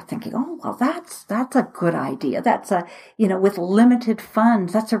families were thinking, oh, well, that's a good idea. That's with limited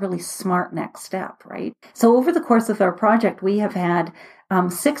funds, that's a really smart next step, right? So over the course of our project, we have had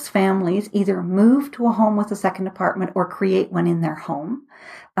 6 families either move to a home with a second apartment or create one in their home.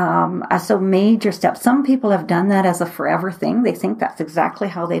 So major steps. Some people have done that as a forever thing. They think that's exactly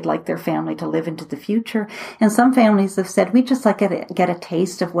how they'd like their family to live into the future. And some families have said, we just like to get a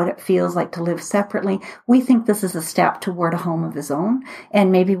taste of what it feels like to live separately. We think this is a step toward a home of his own. And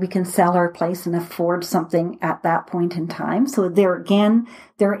maybe we can sell our place and afford something at that point in time. So they're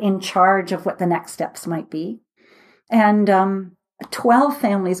in charge of what the next steps might be. And 12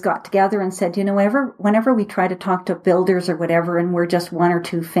 families got together and said, whenever we try to talk to builders or whatever, and we're just 1 or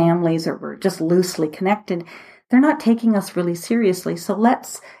 2 families or we're just loosely connected, they're not taking us really seriously. So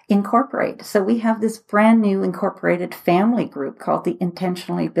let's incorporate. So we have this brand new incorporated family group called the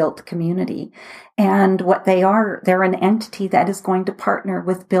Intentionally Built Community. And what they are, they're an entity that is going to partner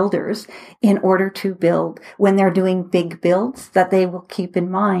with builders in order to build, when they're doing big builds, that they will keep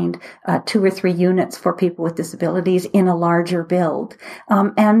in mind 2 or 3 units for people with disabilities in a larger build,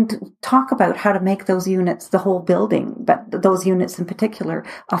 and talk about how to make those units, the whole building, but those units in particular,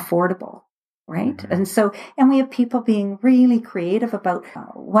 affordable. Right. Mm-hmm. And we have people being really creative about,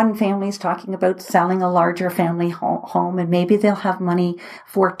 one family is talking about selling a larger family home, and maybe they'll have money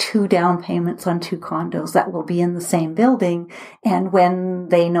for 2 down payments on 2 condos that will be in the same building. And when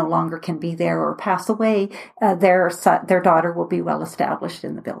they no longer can be there or pass away, their daughter will be well established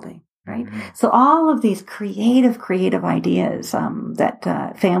in the building. Right. Mm-hmm. So all of these creative ideas,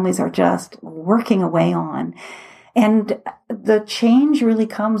 that families are just working away on. And the change really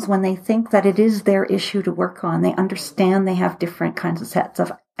comes when they think that it is their issue to work on. They understand they have different kinds of sets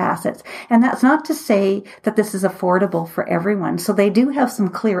of assets. And that's not to say that this is affordable for everyone. So they do have some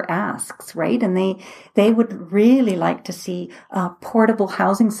clear asks, right? And they would really like to see portable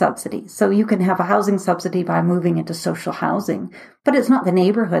housing subsidies. So you can have a housing subsidy by moving into social housing, but it's not the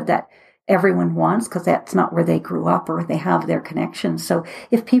neighborhood that everyone wants, because that's not where they grew up or they have their connections. So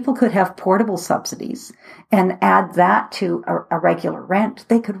if people could have portable subsidies and add that to a regular rent,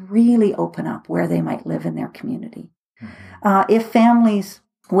 they could really open up where they might live in their community. Mm-hmm. If families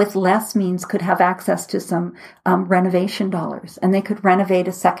with less means could have access to some renovation dollars, and they could renovate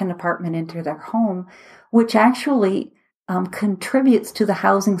a second apartment into their home, which actually contributes to the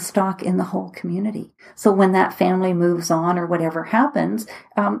housing stock in the whole community. So when that family moves on or whatever happens,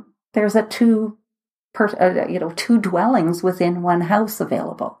 there's a 2 dwellings within one house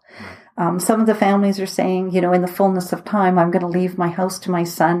available. Right. Some of the families are saying, in the fullness of time, I'm going to leave my house to my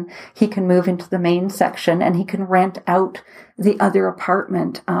son. He can move into the main section and he can rent out the other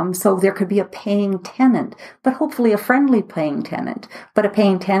apartment. So there could be a paying tenant, but hopefully a friendly paying tenant, but a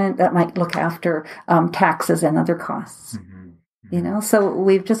paying tenant that might look after taxes and other costs. Mm-hmm. Mm-hmm. So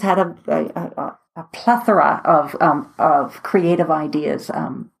we've just had a plethora of creative ideas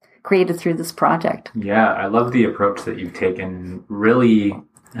created through this project. Yeah, I love the approach that you've taken, really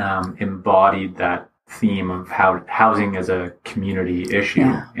embodied that theme of how housing is a community issue.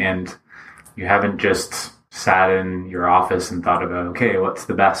 Yeah. And you haven't just sat in your office and thought about, okay, what's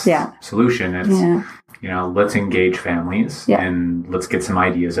the best solution? It's, let's engage families and let's get some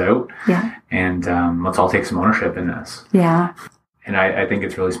ideas out and let's all take some ownership in this. Yeah. And I think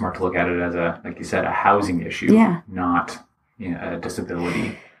it's really smart to look at it as like you said, a housing issue, not a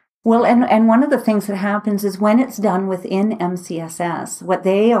disability. Well, and one of the things that happens is when it's done within MCSS, what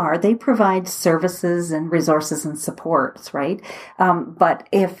they provide services and resources and supports, right? But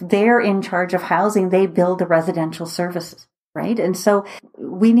if they're in charge of housing, they build the residential services, right? And so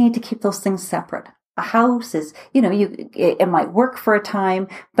we need to keep those things separate. A house is, it might work for a time,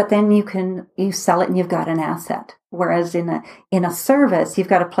 but then you sell it and you've got an asset. Whereas in a service, you've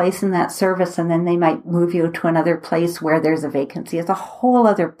got a place in that service, and then they might move you to another place where there's a vacancy. It's a whole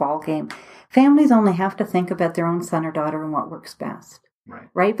other ballgame. Families only have to think about their own son or daughter and what works best.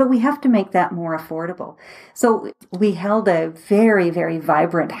 Right. But we have to make that more affordable. So we held a very, very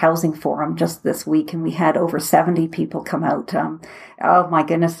vibrant housing forum just this week, and we had over 70 people come out. Oh my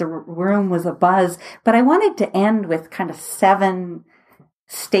goodness, the room was abuzz. But I wanted to end with kind of 7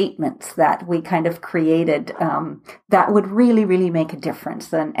 statements that we kind of created that would really, really make a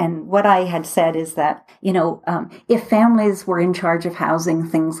difference. And what I had said is that, if families were in charge of housing,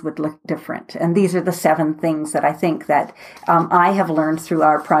 things would look different. And these are the 7 things that I think that I have learned through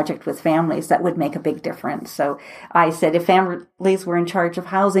our project with families that would make a big difference. So I said if families were in charge of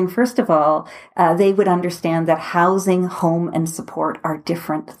housing, first of all, they would understand that housing, home, and support are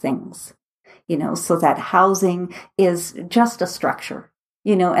different things. So that housing is just a structure.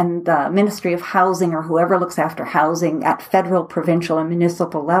 And the Ministry of Housing or whoever looks after housing at federal, provincial, and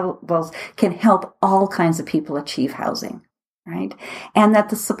municipal levels can help all kinds of people achieve housing, right? And that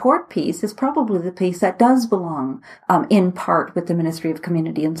the support piece is probably the piece that does belong in part with the Ministry of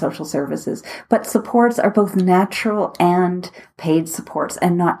Community and Social Services. But supports are both natural and paid supports,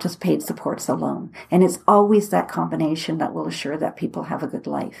 and not just paid supports alone. And it's always that combination that will assure that people have a good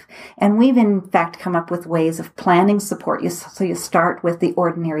life. And we've in fact come up with ways of planning support. So you start with the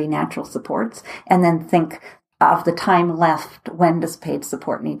ordinary natural supports and then think of the time left, when does paid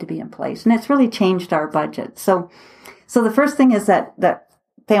support need to be in place? And it's really changed our budget. So the first thing is that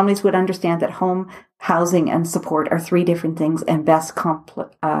families would understand that home, housing, and support are 3 different things and best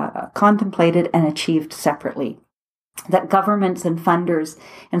contemplated and achieved separately. that governments and funders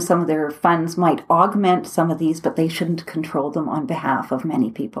and some of their funds might augment some of these, but they shouldn't control them on behalf of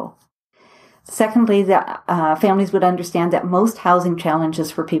many people. Secondly, that families would understand that most housing challenges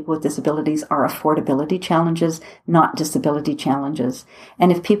for people with disabilities are affordability challenges, not disability challenges.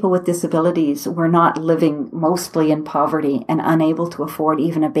 And if people with disabilities were not living mostly in poverty and unable to afford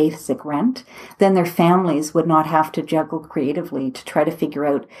even a basic rent, then their families would not have to juggle creatively to try to figure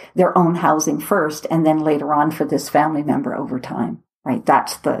out their own housing first and then later on for this family member over time, right?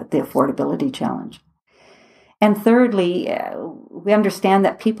 That's the affordability challenge. And thirdly, we understand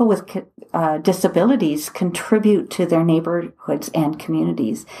that people with disabilities contribute to their neighborhoods and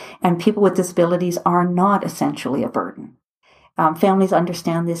communities, and people with disabilities are not essentially a burden. Families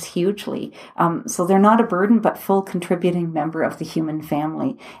understand this hugely. So they're not a burden, but full contributing member of the human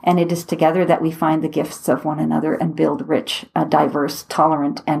family. And it is together that we find the gifts of one another and build rich, diverse,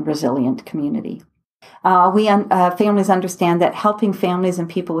 tolerant, and resilient community. Families understand that helping families and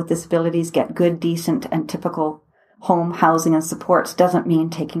people with disabilities get good, decent, and typical home, housing, and supports doesn't mean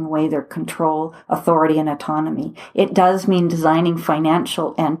taking away their control, authority, and autonomy. It does mean designing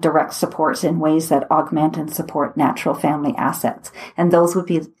financial and direct supports in ways that augment and support natural family assets. And those would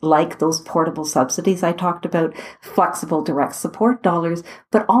be like those portable subsidies I talked about, flexible direct support dollars,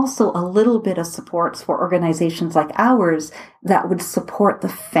 but also a little bit of supports for organizations like ours that would support the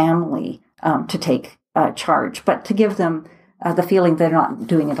family to take charge, but to give them the feeling they're not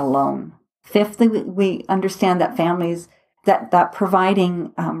doing it alone. Fifthly, we understand that families, that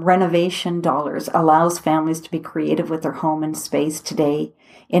providing renovation dollars allows families to be creative with their home and space today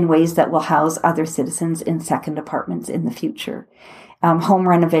in ways that will house other citizens in second apartments in the future. Home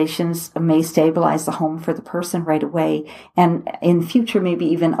renovations may stabilize the home for the person right away, and in future maybe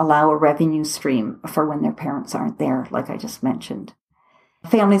even allow a revenue stream for when their parents aren't there, like I just mentioned.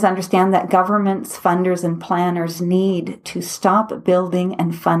 Families understand that governments, funders, and planners need to stop building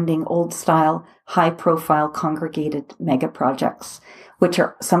and funding old-style, high-profile, congregated mega projects, which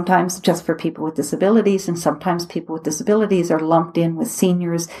are sometimes just for people with disabilities, and sometimes people with disabilities are lumped in with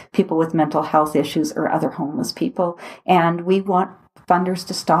seniors, people with mental health issues, or other homeless people. And we want funders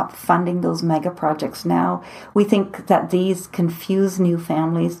to stop funding those mega projects now. We think that these confuse new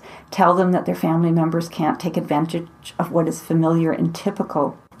families, tell them that their family members can't take advantage of what is familiar and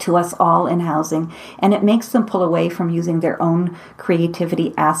typical to us all in housing, and it makes them pull away from using their own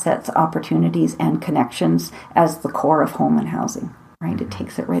creativity, assets, opportunities, and connections as the core of home and housing. Right? It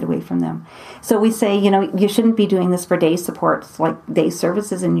takes it right away from them. So we say, you shouldn't be doing this for day supports like day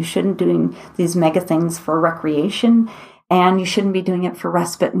services, and you shouldn't doing these mega things for recreation, and you shouldn't be doing it for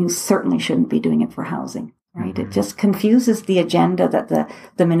respite, and you certainly shouldn't be doing it for housing, right? Mm-hmm. It just confuses the agenda that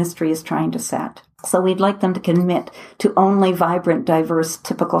the ministry is trying to set. So we'd like them to commit to only vibrant, diverse,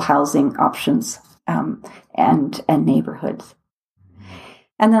 typical housing options and neighborhoods.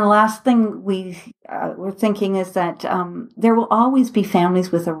 And then the last thing we're thinking is that there will always be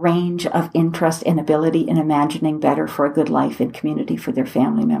families with a range of interest and ability in imagining better for a good life and community for their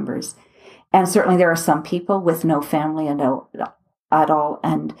family members. And certainly there are some people with no family and no at all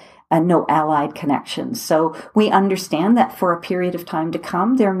and no allied connections. So we understand that for a period of time to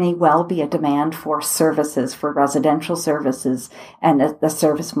come, there may well be a demand for services, for residential services and the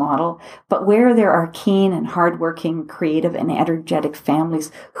service model. But where there are keen and hardworking, creative and energetic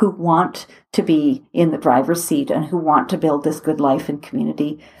families who want to be in the driver's seat and who want to build this good life and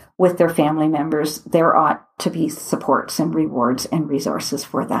community with their family members, there ought to be supports and rewards and resources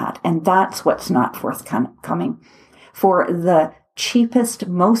for that. And that's what's not forthcoming. For the cheapest,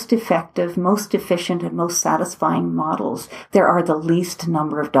 most effective, most efficient, and most satisfying models, there are the least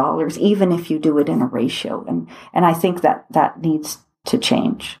number of dollars, even if you do it in a ratio. And I think that needs to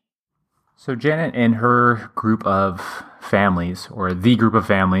change. So Janet and her group of families, or the group of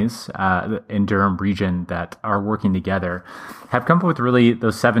families in Durham region that are working together, have come up with really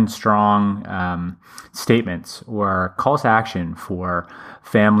those 7 strong statements or calls to action for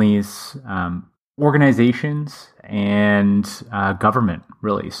families, organizations, and government,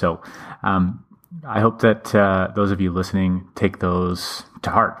 really. So I hope that those of you listening take those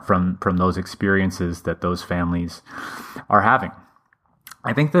to heart from those experiences that those families are having.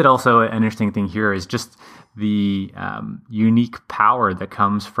 I think that also an interesting thing here is just the unique power that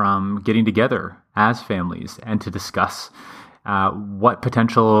comes from getting together as families and to discuss what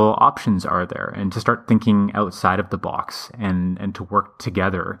potential options are there and to start thinking outside of the box and to work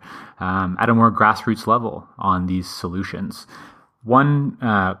together at a more grassroots level on these solutions. One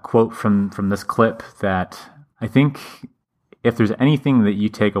quote from this clip that I think if there's anything that you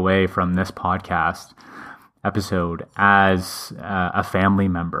take away from this podcast episode as a family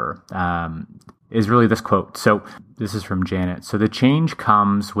member, is really this quote. So this is from Janet. So the change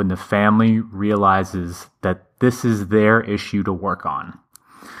comes when the family realizes that this is their issue to work on.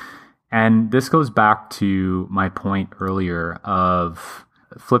 And this goes back to my point earlier of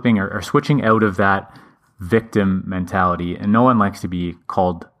flipping or switching out of that victim mentality. And no one likes to be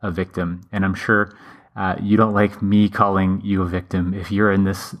called a victim. And I'm sure you don't like me calling you a victim if you're in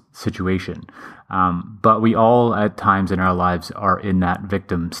this situation. But we all at times in our lives are in that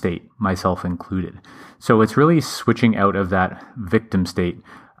victim state, myself included. So it's really switching out of that victim state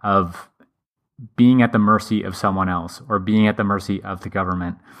of being at the mercy of someone else or being at the mercy of the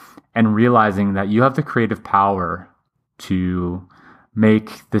government, and realizing that you have the creative power to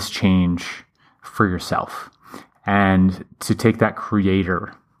make this change for yourself and to take that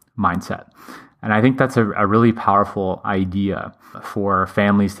creator mindset. And I think that's a really powerful idea for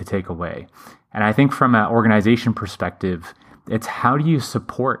families to take away. And I think from an organization perspective, it's how do you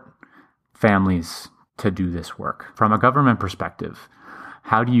support families to do this work? From a government perspective,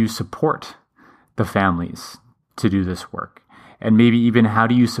 how do you support the families to do this work? And maybe even how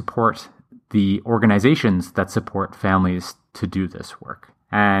do you support the organizations that support families to do this work?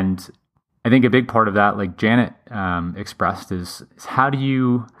 And I think a big part of that, like Janet expressed, is how do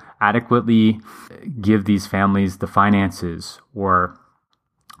you adequately give these families the finances or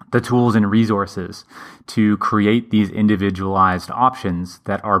the tools and resources to create these individualized options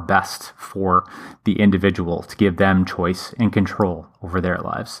that are best for the individual, to give them choice and control over their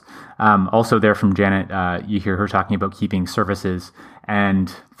lives. Also there from Janet, you hear her talking about keeping services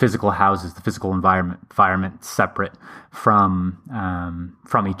and physical houses, the physical environment separate from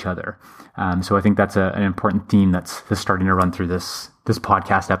each other. So I think that's an important theme that's starting to run through this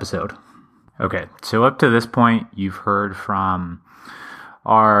podcast episode. Okay, so up to this point, you've heard from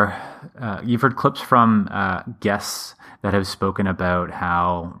you've heard clips from guests that have spoken about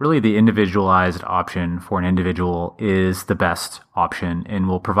how really the individualized option for an individual is the best option and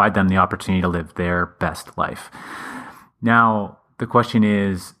will provide them the opportunity to live their best life. Now, the question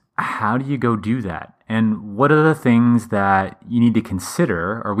is, how do you go do that? And what are the things that you need to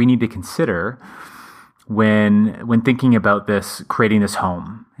consider, or we need to consider, when thinking about this, creating this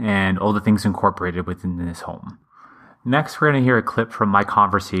home and all the things incorporated within this home? Next, we're going to hear a clip from my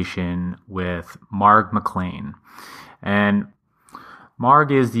conversation with Marg McLean. And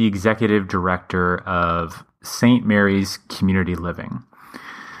Marg is the executive director of St. Mary's Community Living.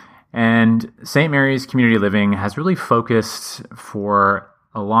 And St. Mary's Community Living has really focused for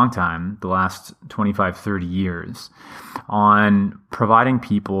a long time, the last 25, 30 years, on providing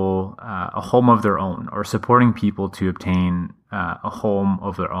people a home of their own, or supporting people to obtain a home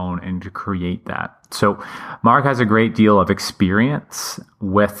of their own and to create that. So Marg has a great deal of experience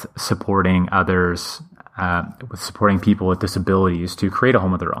with supporting others, with supporting people with disabilities to create a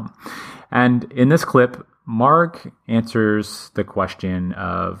home of their own. And in this clip, Marg answers the question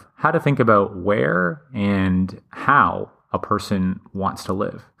of how to think about where and how a person wants to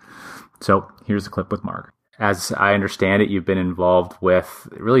live. So here's the clip with Marg. As I understand it, you've been involved with,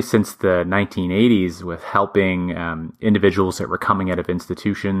 really since the 1980s, with helping individuals that were coming out of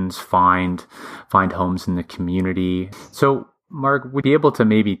institutions find homes in the community. So Marg, would you be able to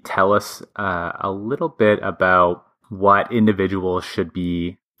maybe tell us a little bit about what individuals should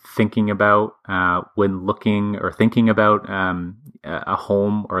be thinking about when looking or thinking about a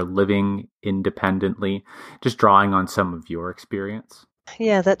home or living independently, just drawing on some of your experience?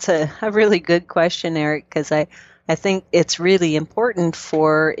 Yeah, that's a really good question, Eric, because I think it's really important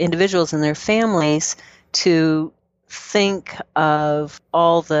for individuals and their families to think of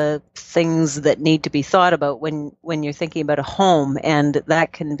all the things that need to be thought about when you're thinking about a home. And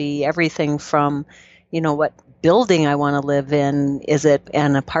that can be everything from, what building I want to live in. Is it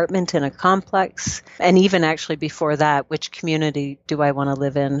an apartment in a complex? And even actually before that, which community do I want to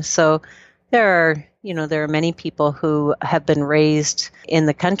live in? So there are many people who have been raised in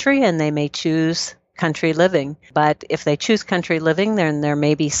the country and they may choose country living. But if they choose country living, then there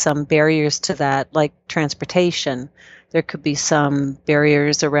may be some barriers to that, like transportation. There could be some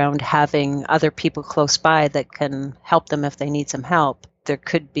barriers around having other people close by that can help them if they need some help. There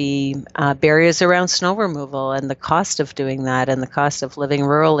could be barriers around snow removal and the cost of doing that and the cost of living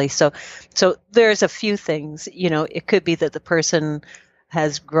rurally. So there's a few things. It could be that the person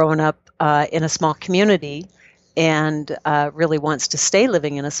has grown up in a small community and really wants to stay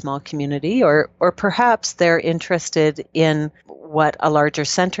living in a small community, or perhaps they're interested in what a larger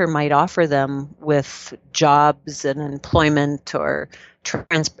center might offer them with jobs and employment, or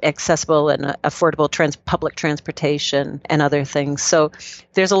accessible and affordable public transportation and other things. So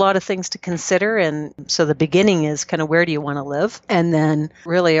there's a lot of things to consider. And so the beginning is kind of, where do you want to live? And then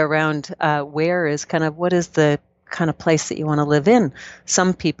really around where is kind of, what is the kind of place that you want to live in?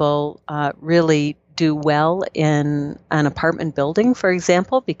 Some people really do well in an apartment building, for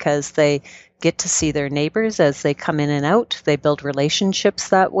example, because they get to see their neighbors as they come in and out. They build relationships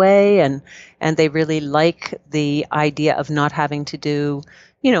that way, and they really like the idea of not having to do,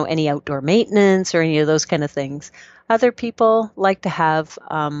 any outdoor maintenance or any of those kind of things. Other people like to have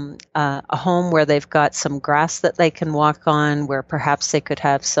a home where they've got some grass that they can walk on, where perhaps they could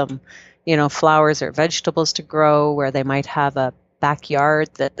have some, flowers or vegetables to grow, where they might have a backyard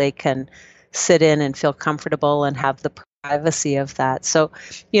that they can sit in and feel comfortable and have the privacy of that. So,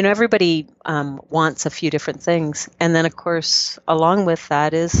 everybody wants a few different things. And then, of course, along with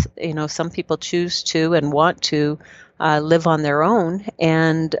that is, some people choose to and want to live on their own,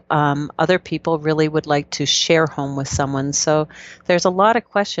 and other people really would like to share home with someone. So there's a lot of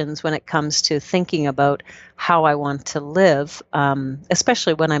questions when it comes to thinking about how I want to live,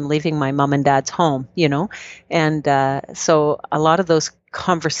 especially when I'm leaving my mom and dad's home, And so a lot of those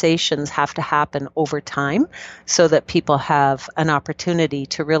conversations have to happen over time so that people have an opportunity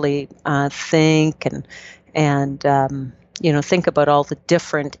to really think and think about all the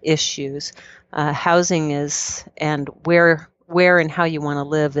different issues. Housing is, and where and how you want to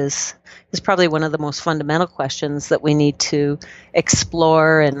live is probably one of the most fundamental questions that we need to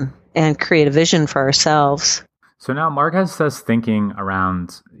explore and create a vision for ourselves. So now Marg has us thinking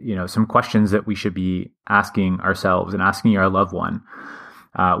around, some questions that we should be asking ourselves and asking our loved one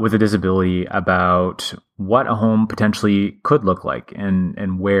with a disability about what a home potentially could look like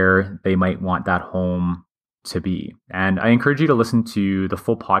and where they might want that home to be. And I encourage you to listen to the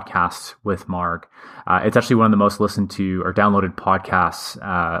full podcast with Marg. It's actually one of the most listened to or downloaded podcasts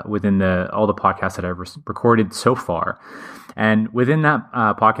within all the podcasts that I've recorded so far. And within that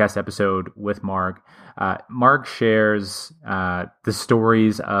podcast episode with Marg, Marg shares the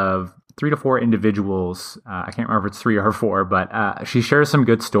stories of 3 to 4 individuals. I can't remember if it's 3 or 4, but she shares some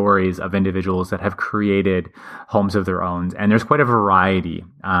good stories of individuals that have created homes of their own. And there's quite a variety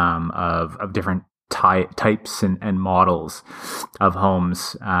of different types and models of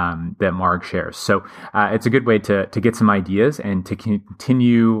homes that Marg shares. So it's a good way to get some ideas and to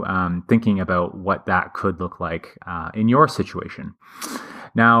continue thinking about what that could look like in your situation.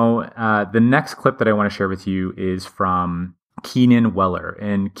 Now, the next clip that I want to share with you is from Keenan Weller.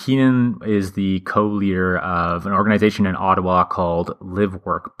 And Keenan is the co-leader of an organization in Ottawa called Live,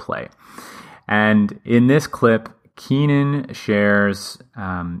 Work, Play. And in this clip, Keenan shares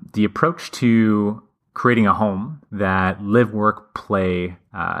the approach to creating a home that Live, Work, Play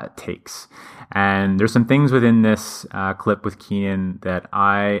takes. And there's some things within this clip with Keenan that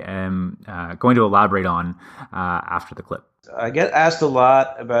I am going to elaborate on after the clip. I get asked a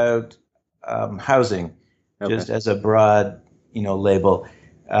lot about housing, just as a broad, label.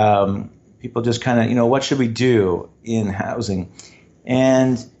 People just kind of, what should we do in housing?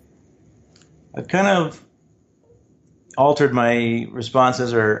 And I've kind of altered my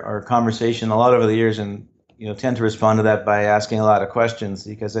responses or conversation a lot over the years, and tend to respond to that by asking a lot of questions,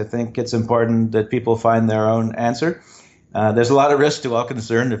 because I think it's important that people find their own answer. There's a lot of risk to all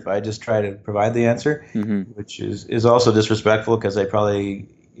concerned if I just try to provide the answer, which is also disrespectful, because I probably,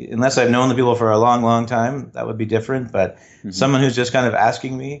 unless I've known the people for a long, long time, that would be different. But someone who's just kind of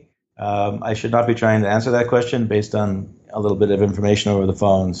asking me, I should not be trying to answer that question based on a little bit of information over the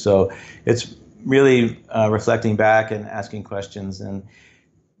phone. So it's really reflecting back and asking questions. And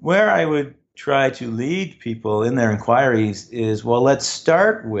where I would try to lead people in their inquiries is, well, let's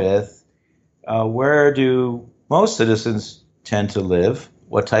start with where do most citizens tend to live?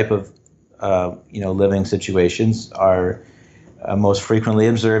 What type of living situations are most frequently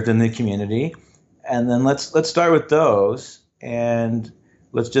observed in the community? And then let's start with those, and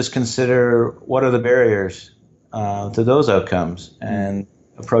let's just consider what are the barriers to those outcomes and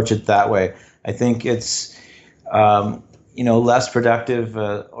approach it that way. I think it's less productive,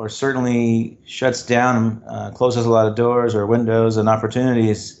 or certainly shuts down, closes a lot of doors or windows and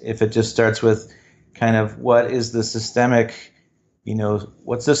opportunities if it just starts with kind of what is the systemic,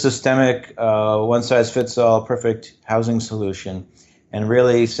 what's the systemic one-size-fits-all perfect housing solution, and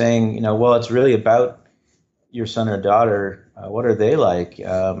really saying, well, it's really about your son or daughter. What are they like?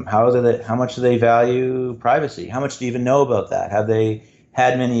 How much do they value privacy? How much do you even know about that? Have they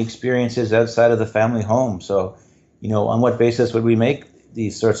had many experiences outside of the family home. So, on what basis would we make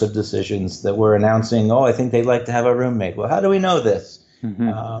these sorts of decisions that we're announcing, I think they'd like to have a roommate? Well, how do we know this?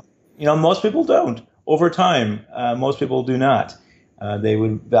 Mm-hmm. Most people don't. Over time, most people do not. They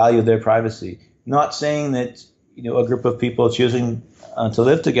would value their privacy. Not saying that, a group of people choosing to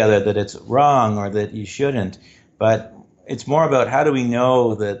live together, that it's wrong or that you shouldn't, but it's more about how do we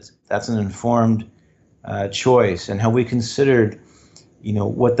know that that's an informed choice, and have we considered,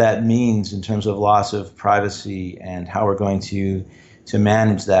 what that means in terms of loss of privacy and how we're going to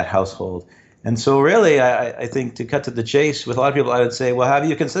manage that household. And so really, I think, to cut to the chase, with a lot of people, I would say, well, have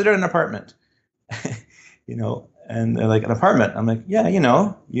you considered an apartment? And they're like, an apartment? I'm like, yeah,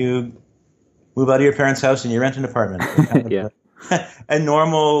 you move out of your parents' house and you rent an apartment. Kind of a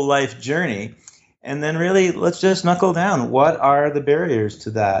normal life journey. And then really, let's just knuckle down. What are the barriers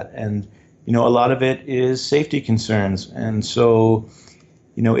to that? And, a lot of it is safety concerns. And so,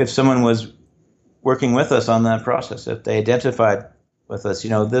 if someone was working with us on that process, if they identified with us,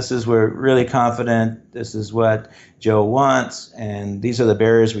 this is, we're really confident, this is what Joe wants, and these are the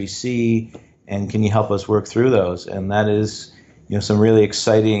barriers we see, and can you help us work through those? And that is, some really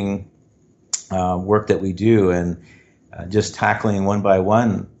exciting work that we do, and just tackling one by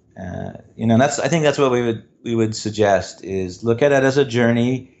one. I think that's what we would suggest, is look at it as a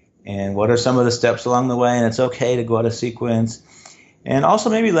journey, and what are some of the steps along the way, and it's okay to go out of sequence. And also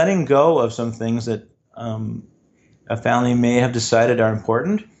maybe letting go of some things that a family may have decided are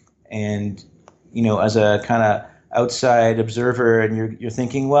important, and as a kind of outside observer, and you're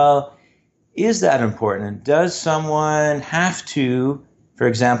thinking, well, is that important? Does someone have to, for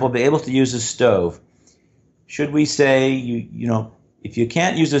example, be able to use a stove? Should we say, if you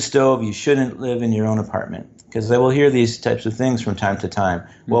can't use a stove, you shouldn't live in your own apartment? Because I will hear these types of things from time to time.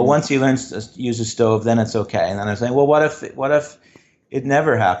 Mm-hmm. Well, once you learn to use a stove, then it's okay. And then I'm saying, well, what if it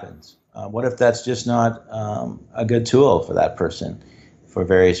never happens? What if that's just not a good tool for that person for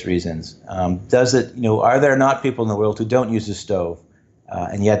various reasons? Does it, are there not people in the world who don't use a stove,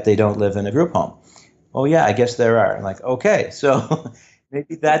 and yet they don't live in a group home? Oh yeah, I guess there are. I'm like, okay, so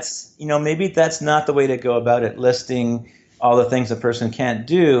maybe that's not the way to go about it, listing all the things a person can't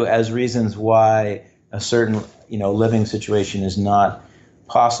do as reasons why a certain, living situation is not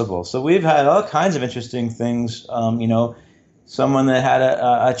possible. So we've had all kinds of interesting things, someone that had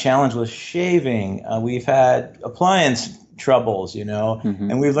a challenge with shaving. We've had appliance troubles, mm-hmm.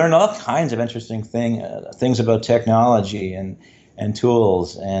 and we've learned all kinds of interesting things about technology and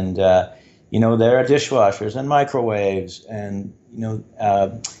tools. And, there are dishwashers and microwaves, and,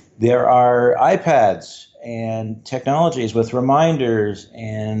 there are iPads and technologies with reminders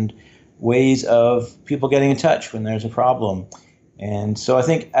and ways of people getting in touch when there's a problem. And so I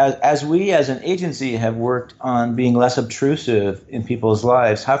think as we as an agency have worked on being less obtrusive in people's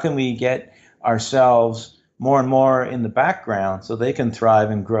lives, how can we get ourselves more and more in the background so they can thrive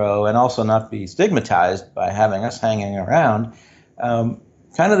and grow and also not be stigmatized by having us hanging around?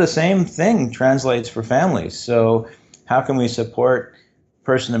 Kind of the same thing translates for families. So how can we support a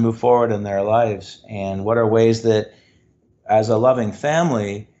person to move forward in their lives? And what are ways that, as a loving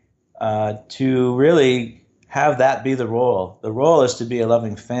family, to really have that be the role? The role is to be a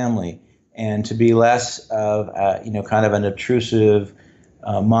loving family and to be less of, kind of an obtrusive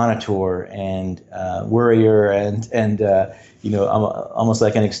monitor and worrier and almost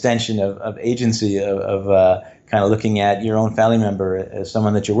like an extension of agency of kind of looking at your own family member as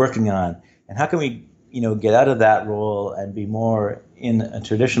someone that you're working on. And how can we, get out of that role and be more in a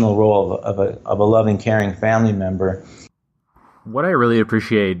traditional role of a loving, caring family member? What I really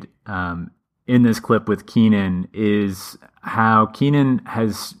appreciate in this clip with Keenan is how Keenan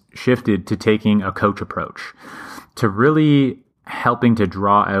has shifted to taking a coach approach, to really helping to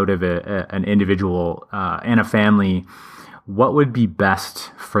draw out of an individual and a family what would be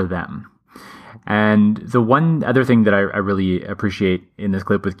best for them. And the one other thing that I really appreciate in this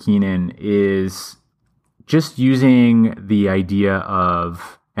clip with Keenan is just using the idea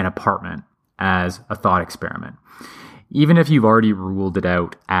of an apartment as a thought experiment. Even if you've already ruled it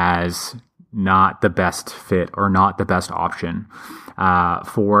out as not the best fit or not the best option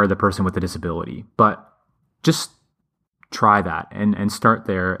for the person with the disability, but just try that and start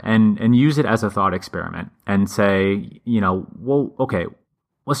there and use it as a thought experiment and say, well, okay,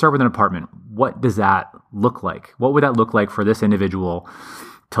 let's start with an apartment. What does that look like? What would that look like for this individual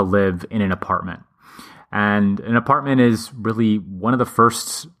to live in an apartment? And an apartment is really one of the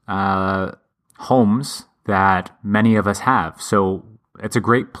first homes that many of us have. So it's a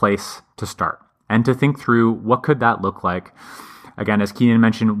great place to start and to think through what could that look like Again, as Keenan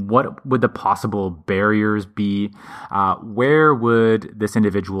mentioned, what would the possible barriers be? Where would this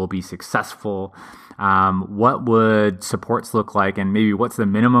individual be successful? What would supports look like? And maybe what's the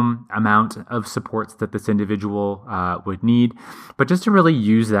minimum amount of supports that this individual would need? But just to really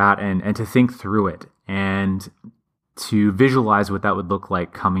use that and to think through it and to visualize what that would look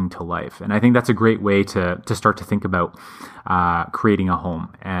like coming to life. And I think that's a great way to start to think about creating a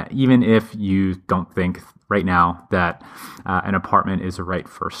home, even if you don't think right now that an apartment is the right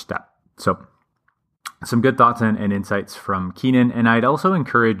first step. So some good thoughts and insights from Keenan. And I'd also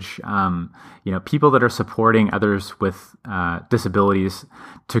encourage people that are supporting others with disabilities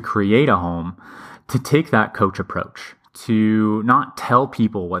to create a home to take that coach approach, to not tell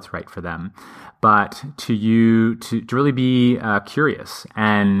people what's right for them, but to really be curious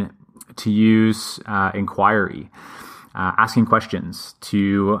and to use inquiry, asking questions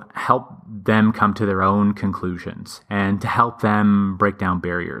to help them come to their own conclusions and to help them break down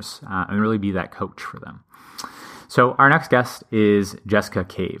barriers and really be that coach for them. So our next guest is Jessica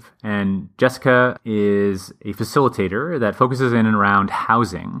Cave, and Jessica is a facilitator that focuses in and around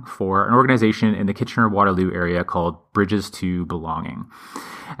housing for an organization in the Kitchener-Waterloo area called Bridges to Belonging.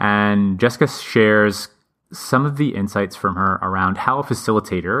 And Jessica shares some of the insights from her around how a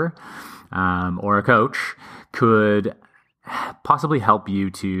facilitator or a coach could possibly help you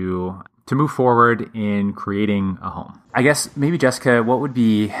to move forward in creating a home. I guess maybe, Jessica, what would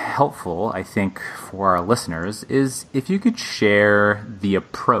be helpful, I think, for our listeners is if you could share the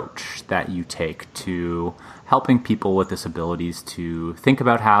approach that you take to helping people with disabilities to think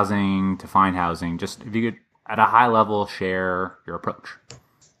about housing, to find housing. Just if you could, at a high level, share your approach.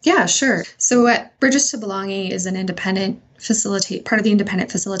 Yeah, sure. So at Bridges to Belonging is an part of the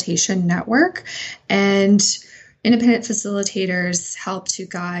Independent Facilitation Network, and independent facilitators help to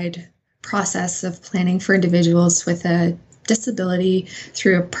guide process of planning for individuals with a disability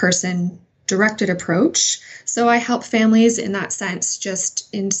through a person-directed approach. So I help families in that sense,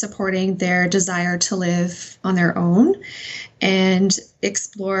 just in supporting their desire to live on their own and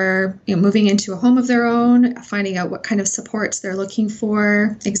explore, moving into a home of their own, finding out what kind of supports they're looking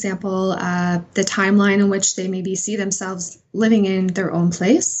for. Example, the timeline in which they maybe see themselves living in their own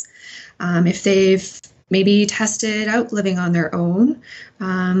place. If they've maybe tested out living on their own,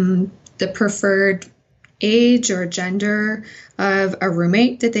 the preferred age or gender of a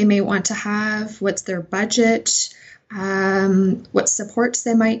roommate that they may want to have, what's their budget, what supports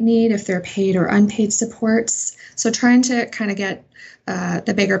they might need, if they're paid or unpaid supports. So trying to kind of get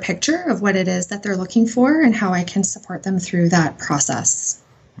the bigger picture of what it is that they're looking for and how I can support them through that process.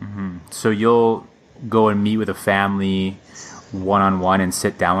 Mm-hmm. So you'll go and meet with a family one-on-one and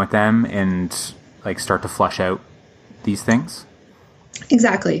sit down with them and start to flesh out these things?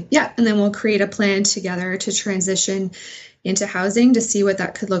 Exactly. Yeah. And then we'll create a plan together to transition into housing to see what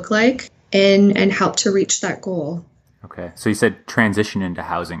that could look like and help to reach that goal. Okay. So you said transition into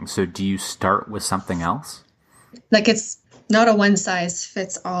housing. So do you start with something else? It's not a one size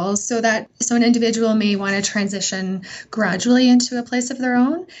fits all. So an individual may want to transition gradually into a place of their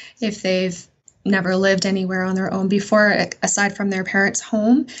own if they've never lived anywhere on their own before, aside from their parents'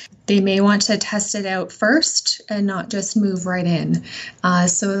 home. They may want to test it out first and not just move right in.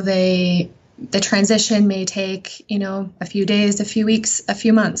 So the transition may take, a few days, a few weeks, a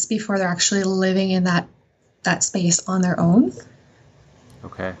few months before they're actually living in that space on their own.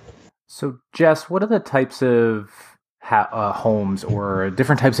 Okay. So Jess, what are the types of homes or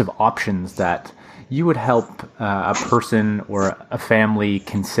different types of options that you would help a person or a family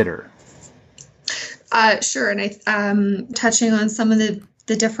consider? Sure. And touching on some of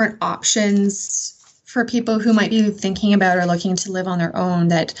the different options for people who might be thinking about or looking to live on their own,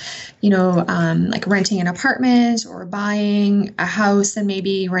 that, like renting an apartment or buying a house and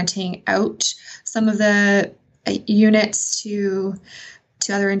maybe renting out some of the units to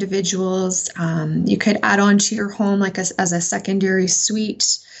other individuals. You could add on to your home as a secondary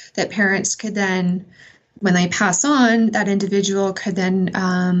suite that parents could then, when they pass on, that individual could then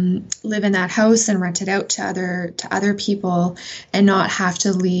live in that house and rent it out to other people and not have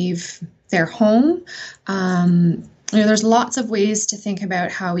to leave their home. There's lots of ways to think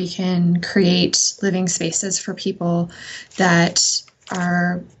about how we can create living spaces for people that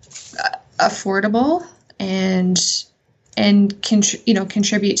are affordable and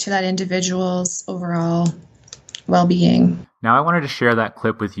contribute to that individual's overall well-being. Now, I wanted to share that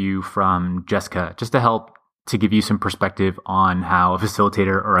clip with you from Jessica, just to help to give you some perspective on how a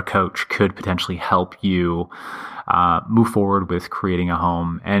facilitator or a coach could potentially help you move forward with creating a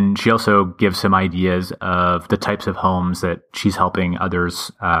home. And she also gives some ideas of the types of homes that she's helping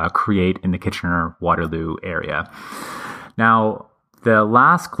others create in the Kitchener-Waterloo area. Now, the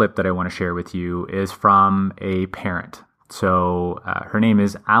last clip that I want to share with you is from a parent. So her name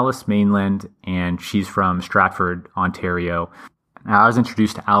is Alice Mainland, and she's from Stratford, Ontario. Now, I was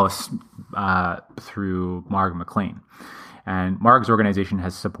introduced to Alice through Marg McLean. And Marg's organization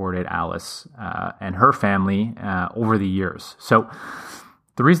has supported Alice and her family over the years. So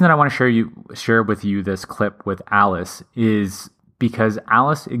the reason that I want to share with you this clip with Alice is because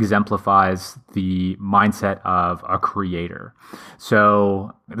Alice exemplifies the mindset of a creator.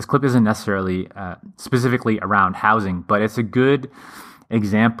 So this clip isn't necessarily specifically around housing, but it's a good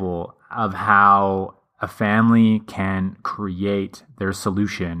example of how a family can create their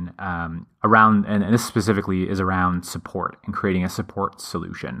solution around, and this specifically is around support and creating a support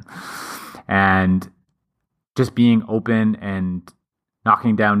solution. And just being open and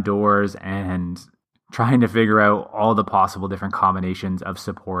knocking down doors and trying to figure out all the possible different combinations of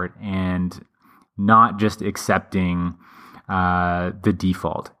support and not just accepting the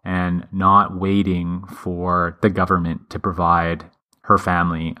default and not waiting for the government to provide her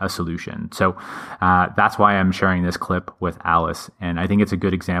family a solution. So that's why I'm sharing this clip with Alice. And I think it's a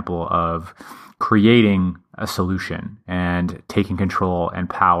good example of creating a solution and taking control and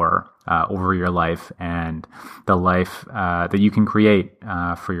power over your life and the life that you can create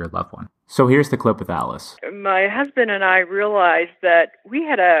for your loved one. So here's the clip with Alice. My husband and I realized that we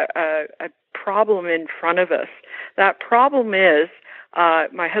had a problem in front of us. That problem is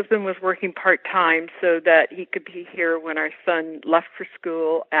my husband was working part-time so that he could be here when our son left for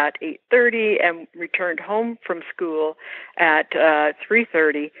school at 8:30 and returned home from school at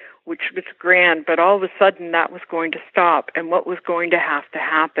 3:30, which was grand, but all of a sudden that was going to stop. And what was going to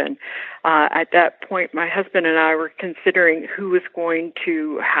happen? At that point, my husband and I were considering who was going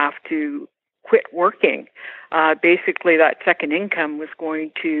to have to quit working. Basically, that second income was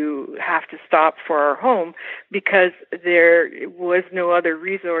going to have to stop for our home because there was no other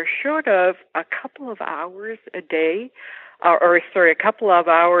resource short of a couple of hours a day, a couple of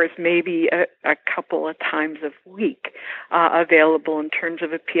hours, maybe a couple of times a week available in terms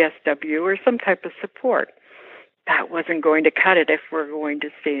of a PSW or some type of support. That wasn't going to cut it if we're going to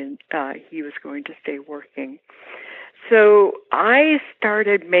he was going to stay working. So I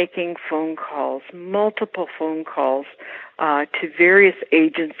started making phone calls, multiple phone calls to various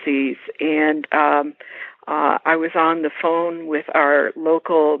agencies, and I was on the phone with our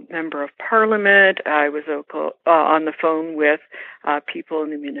local member of parliament. I was on the phone with people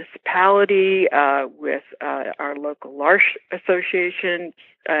in the municipality, with our local LARSH association,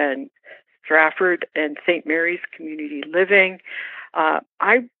 and Stratford and St. Mary's Community Living.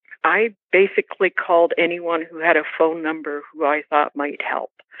 I basically called anyone who had a phone number who I thought might help.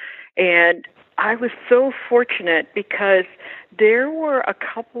 And I was so fortunate because there were a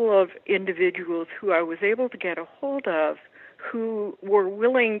couple of individuals who I was able to get a hold of who were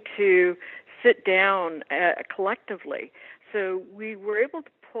willing to sit down collectively. So we were able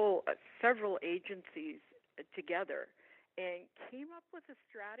to pull several agencies together and came up with a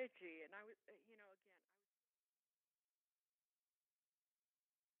strategy. And I was,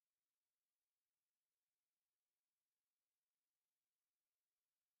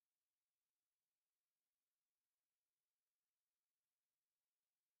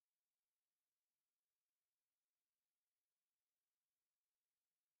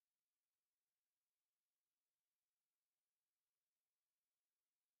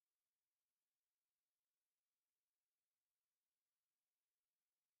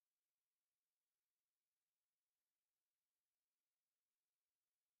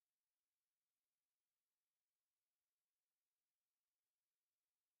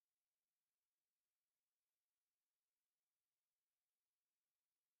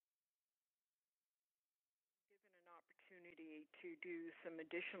 opportunity to do some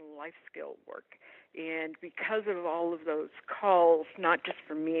additional life skill work. And because of all of those calls, not just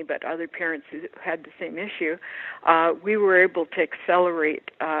for me, but other parents who had the same issue, we were able to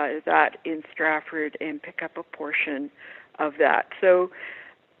accelerate that in Stratford and pick up a portion of that. So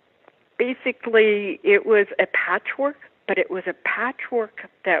basically, it was a patchwork, but it was a patchwork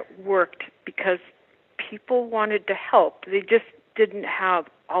that worked because people wanted to help. They just didn't have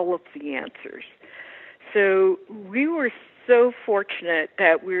all of the answers. So we were so fortunate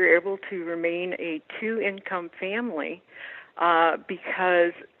that we were able to remain a two-income family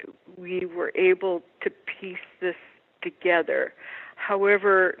because we were able to piece this together.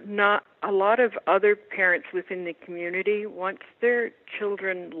 However, not a lot of other parents within the community, once their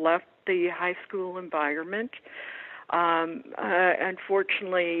children left the high school environment,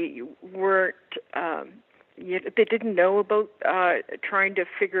 unfortunately weren't they didn't know about trying to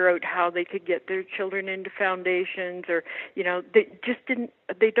figure out how they could get their children into foundations, or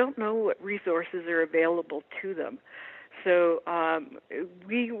they don't know what resources are available to them. So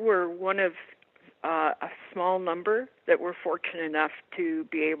we were one of a small number that were fortunate enough to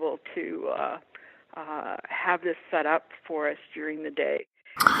be able to have this set up for us during the day.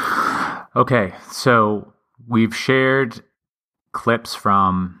 Okay, so we've shared clips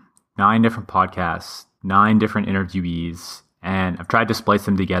from 9 different podcasts, 9 different interviewees, and I've tried to splice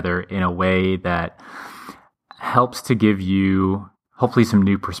them together in a way that helps to give you hopefully some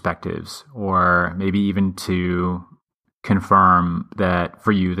new perspectives, or maybe even to confirm that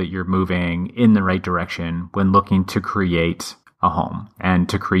for you that you're moving in the right direction when looking to create a home and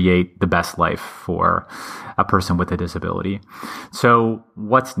to create the best life for a person with a disability. So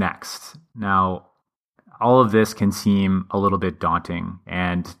what's next? Now, all of this can seem a little bit daunting,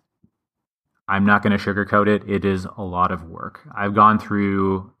 and I'm not going to sugarcoat it. It is a lot of work. I've gone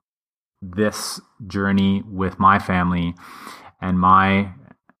through this journey with my family and my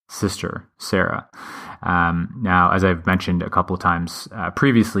sister, Sarah. Now, as I've mentioned a couple of times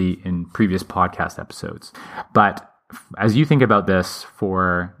previously in previous podcast episodes, but as you think about this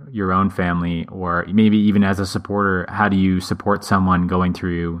for your own family, or maybe even as a supporter, how do you support someone going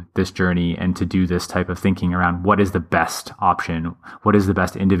through this journey and to do this type of thinking around what is the best option? What is the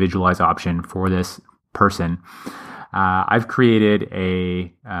best individualized option for this person? I've created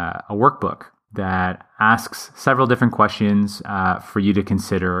a workbook that asks several different questions for you to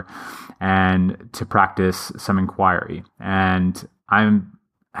consider and to practice some inquiry. And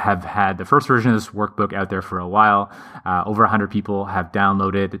have had the first version of this workbook out there for a while. Over 100 people have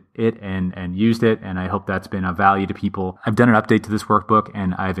downloaded it and used it, and I hope that's been of value to people. I've done an update to this workbook,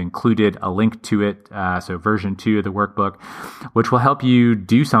 and I've included a link to it, so version 2 of the workbook, which will help you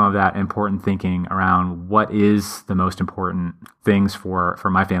do some of that important thinking around what is the most important things for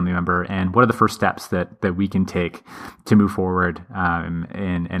my family member, and what are the first steps that we can take to move forward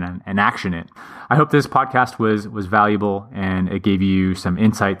and action it. I hope this podcast was valuable, and it gave you some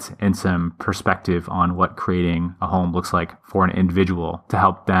insights and some perspective on what creating a home looks like for an individual to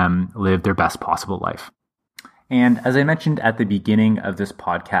help them live their best possible life. And as I mentioned at the beginning of this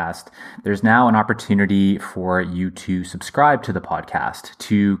podcast, there's now an opportunity for you to subscribe to the podcast,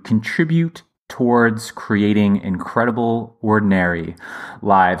 to contribute towards creating incredible, ordinary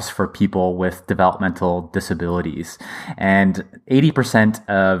lives for people with developmental disabilities. And 80%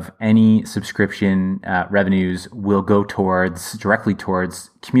 of any subscription revenues will go directly towards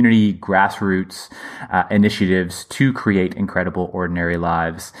community grassroots initiatives to create incredible, ordinary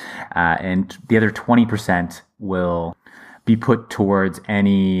lives. And the other 20% will be put towards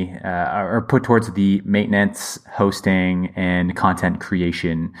put towards the maintenance, hosting, and content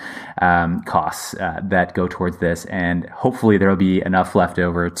creation costs that go towards this. And hopefully there will be enough left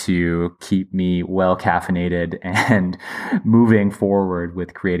over to keep me well caffeinated and moving forward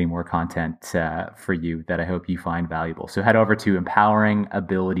with creating more content for you that I hope you find valuable. So head over to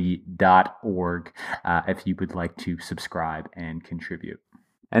empoweringability.org if you would like to subscribe and contribute.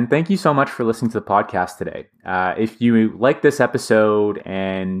 And thank you so much for listening to the podcast today. If you like this episode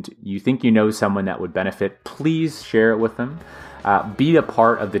and you think you know someone that would benefit, please share it with them. Be a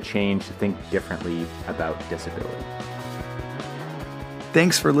part of the change to think differently about disability.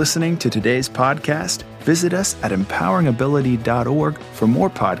 Thanks for listening to today's podcast. Visit us at empoweringability.org for more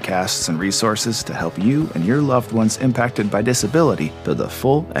podcasts and resources to help you and your loved ones impacted by disability live a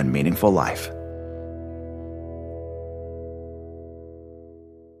full and meaningful life.